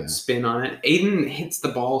 trying to put Yeah. spin on it. Aiden hits the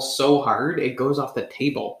ball so hard it goes off the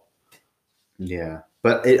table. Yeah.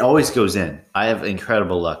 But it always goes in. I have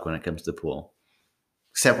incredible luck when it comes to pool.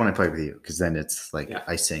 Except when I play with you, because then it's like Yeah.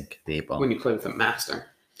 I sink the 8-ball. When you play with a master.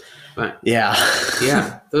 But Yeah.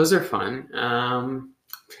 yeah, those are fun. I'm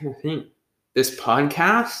trying to think. This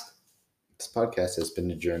podcast, This podcast has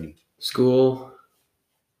been a journey. school,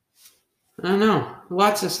 I don't know,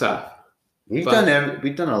 lots of stuff. We've But-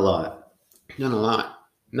 done a lot. Done a lot.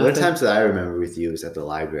 One of the Nothing- times that I remember with you was at the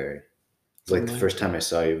library. It's like the Mhm. first time I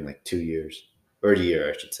saw you in like 2 years. Or a year,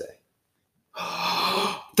 I should say.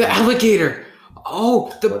 The alligator.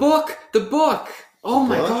 Oh, the What? book. Oh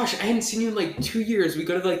my What? gosh, I hadn't seen you in like 2 years. We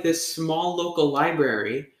go to like this small local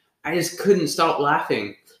library. I just couldn't stop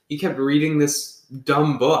laughing. You kept reading this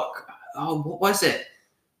dumb book. Oh, what was it?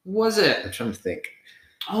 I'm trying to think.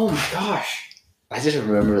 Oh my gosh. I just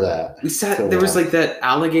remember that. We sat. So There was well. like that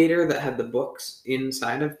alligator that had the books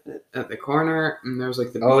inside of it at the corner, and there was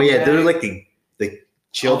like the. Oh yeah, they're beanbag. like the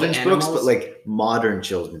children's books, but animals? like modern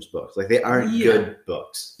children's books. Like they aren't Yeah. good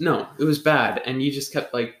books. No, it was bad, and you just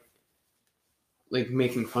kept like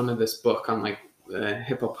making fun of this book on like the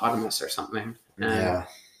hippopotamus or something. And Yeah.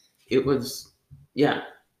 it was, it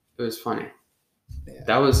was funny. Yeah.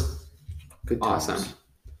 That was Good times. awesome.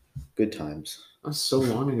 Good times. That was so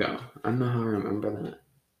long ago. I don't know how I remember that.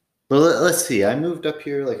 Well, let's see. I moved up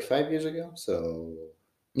here like 5 years ago, so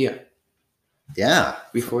Yeah, yeah,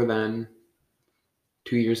 before then,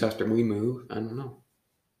 2 years after we moved, I don't know.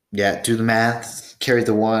 yeah. Do the math. Carry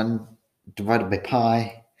the 1 divided by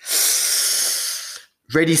pi.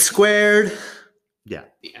 Ready squared. Yeah,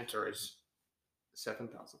 The answer is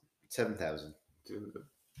 7,000 7,000. to the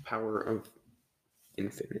power of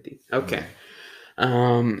infinity. Okay.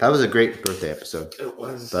 That was a great birthday episode. It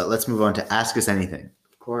was, But let's move on to Ask Us Anything.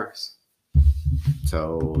 of course.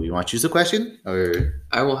 So you want to choose a question, or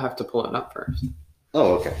I will have to pull it up first.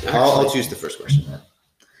 oh, okay. I'll choose the first question then.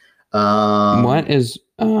 What is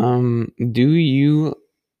do you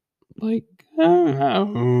like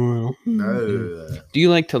No. do you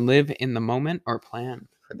like to live in the moment or plan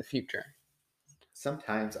for the future?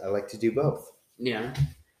 Sometimes I like to do both, Yeah.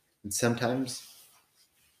 and sometimes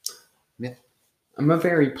I'm a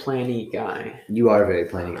very planny guy. you are very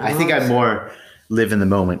planning. I think I more live in the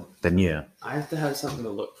moment than you. I have to have something to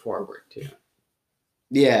look forward to.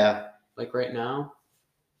 Yeah. Like right now,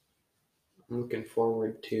 I'm looking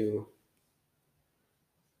forward to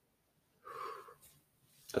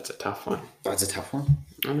That's a tough one. That's a tough one.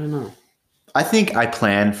 I don't know. I think I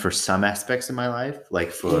plan for some aspects of my life,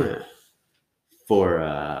 like for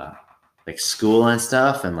like school and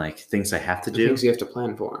stuff, and like things I have to The do. things you have to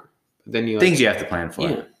plan for. But then you Things you have to plan for.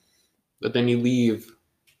 Yeah. But then you leave.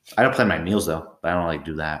 I don't plan my meals though. I don't like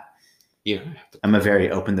do that. You don't have to. I'm a very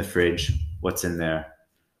open the fridge. What's in there?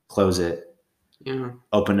 Close it. Yeah.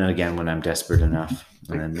 Open it again when I'm desperate enough,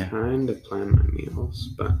 I and then yeah. kind of plan my meals,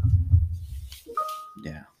 but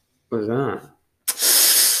Yeah. what is that?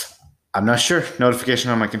 I'm not sure. Notification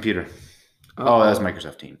on my computer. Oh, that was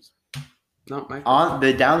Microsoft Teams. Not my. On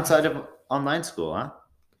the downside of online school, huh?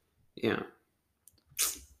 Yeah.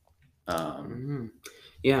 Um, Mhm.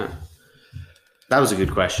 Yeah. that was a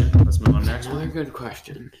good question. Let's move on to the next Another one. good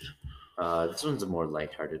question. This one's a more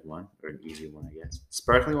lighthearted one, or an easy one, I guess.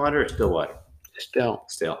 Sparkling water or still water? Still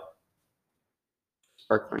Still.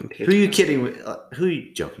 sparkling taste. Who are you kidding with? Who are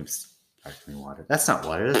you joking? Sparkling water. That's not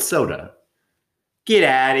water. That's soda. Get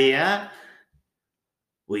out of here.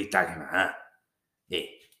 What are you talking about, huh? Hey,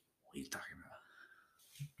 what are you talking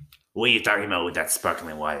about? What are you talking about with that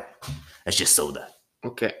sparkling water? That's just soda.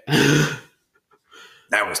 Okay.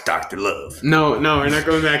 That was Dr. Love. No, we're not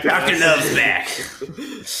going back. to Dr. that. Love's back.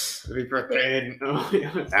 Happy birthday. Oh, yeah.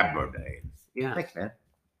 Happy birthday. Yeah. Thanks, man.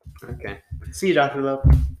 Okay. See you, Dr. Love.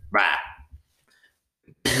 Bye.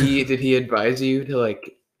 Did he advise you to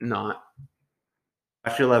like not?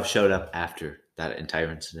 Dr. Love showed up after that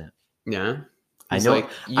entire incident. Yeah. I He's know. Like,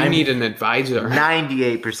 you I'm need an advisor.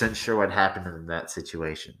 98% sure what happened in that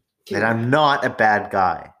situation. And I'm not a bad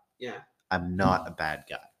guy. Yeah. I'm not a bad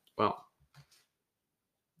guy. Well,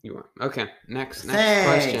 you are. Okay. Next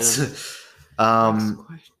Thanks. question. Um, Next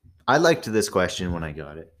question. I liked this question when I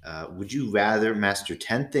got it. Would you rather master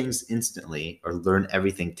 10 things instantly or learn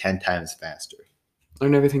everything 10 times faster?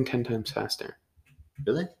 Learn everything 10 times faster.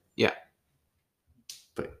 Really? Yeah.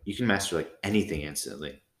 But you can master like anything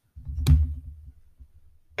instantly.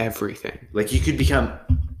 Everything. Like you could become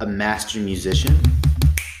a master musician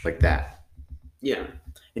like that. Yeah.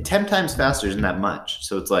 And 10 times faster isn't that much.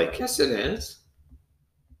 So it's like, Yes, it is.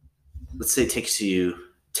 let's say it takes you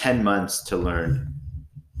 10 months to learn,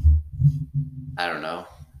 I don't know,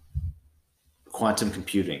 quantum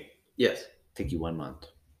computing. Yes. Take you 1 month.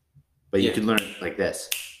 But you Yeah. could learn it like this.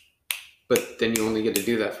 But then you only get to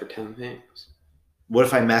do that for 10 things. What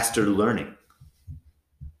if I master learning?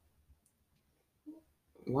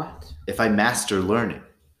 What? If I master learning?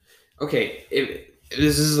 Okay, if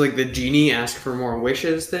this is like the genie ask for more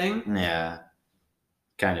wishes thing. Yeah.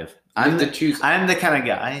 Kind of. You have to choose. I'm the kind of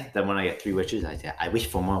guy that when I get 3 wishes, I say, I wish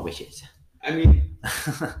for more wishes. I mean,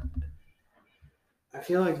 I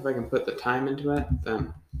feel like if I can put the time into it,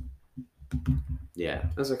 then Yeah.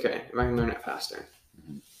 that's okay. If I can learn it faster.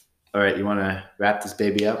 All right, you want to wrap this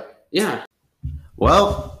baby up? Yeah,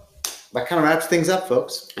 Well, that kind of wraps things up,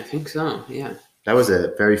 folks. I think so. Yeah. That was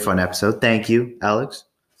a very fun episode. Thank you, Alex.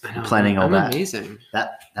 I know. Planning all I'm that. amazing.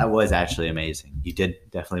 That was actually amazing. You did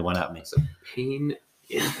definitely one up me. It's a pain.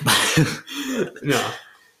 No.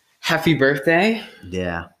 Happy birthday.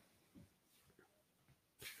 Yeah,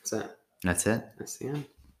 That's it. that's it. That's the end.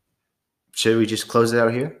 Should we just close it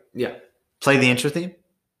out here? Yeah. Play the intro theme?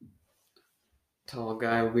 Tall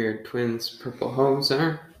guy, weird twins, purple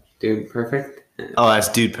hoser. Dude, perfect. Oh, that's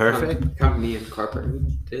Dude Perfect. Company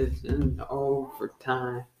incorporated in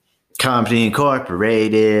overtime. Company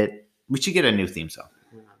Incorporated. We should get a new theme song.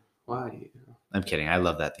 Why? I'm kidding. I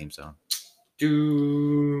love that theme song.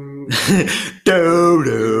 Do.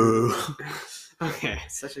 Do. Okay.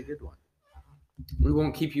 Such a good one. We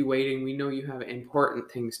won't keep you waiting. We know you have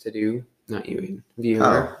important things to do. Not you,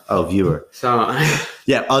 viewer. Oh, viewer. So,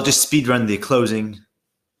 Yeah, I'll just speed run the closing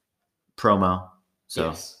promo. So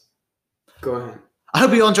yes. Go ahead. I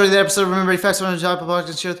hope you all enjoyed the episode. Remember, facts on the Apple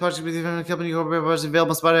Podcast, share the podcast with your family, company, corporate podcast,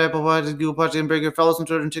 available on Spotify, Apple Podcasts, Google Podcasts, and bring your fellows on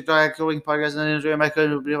Twitter and TikTok, Coding Podcast, and enjoy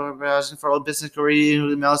my asking for all business career,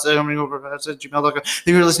 email us at gmail.com. If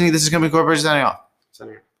you're listening, this is Company Corporation signing off.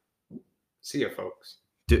 Center. See you, folks.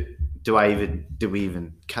 Do we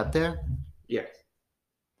even cut there? Yes.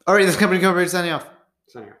 All right, this is Company Corporation signing off.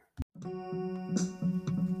 Center.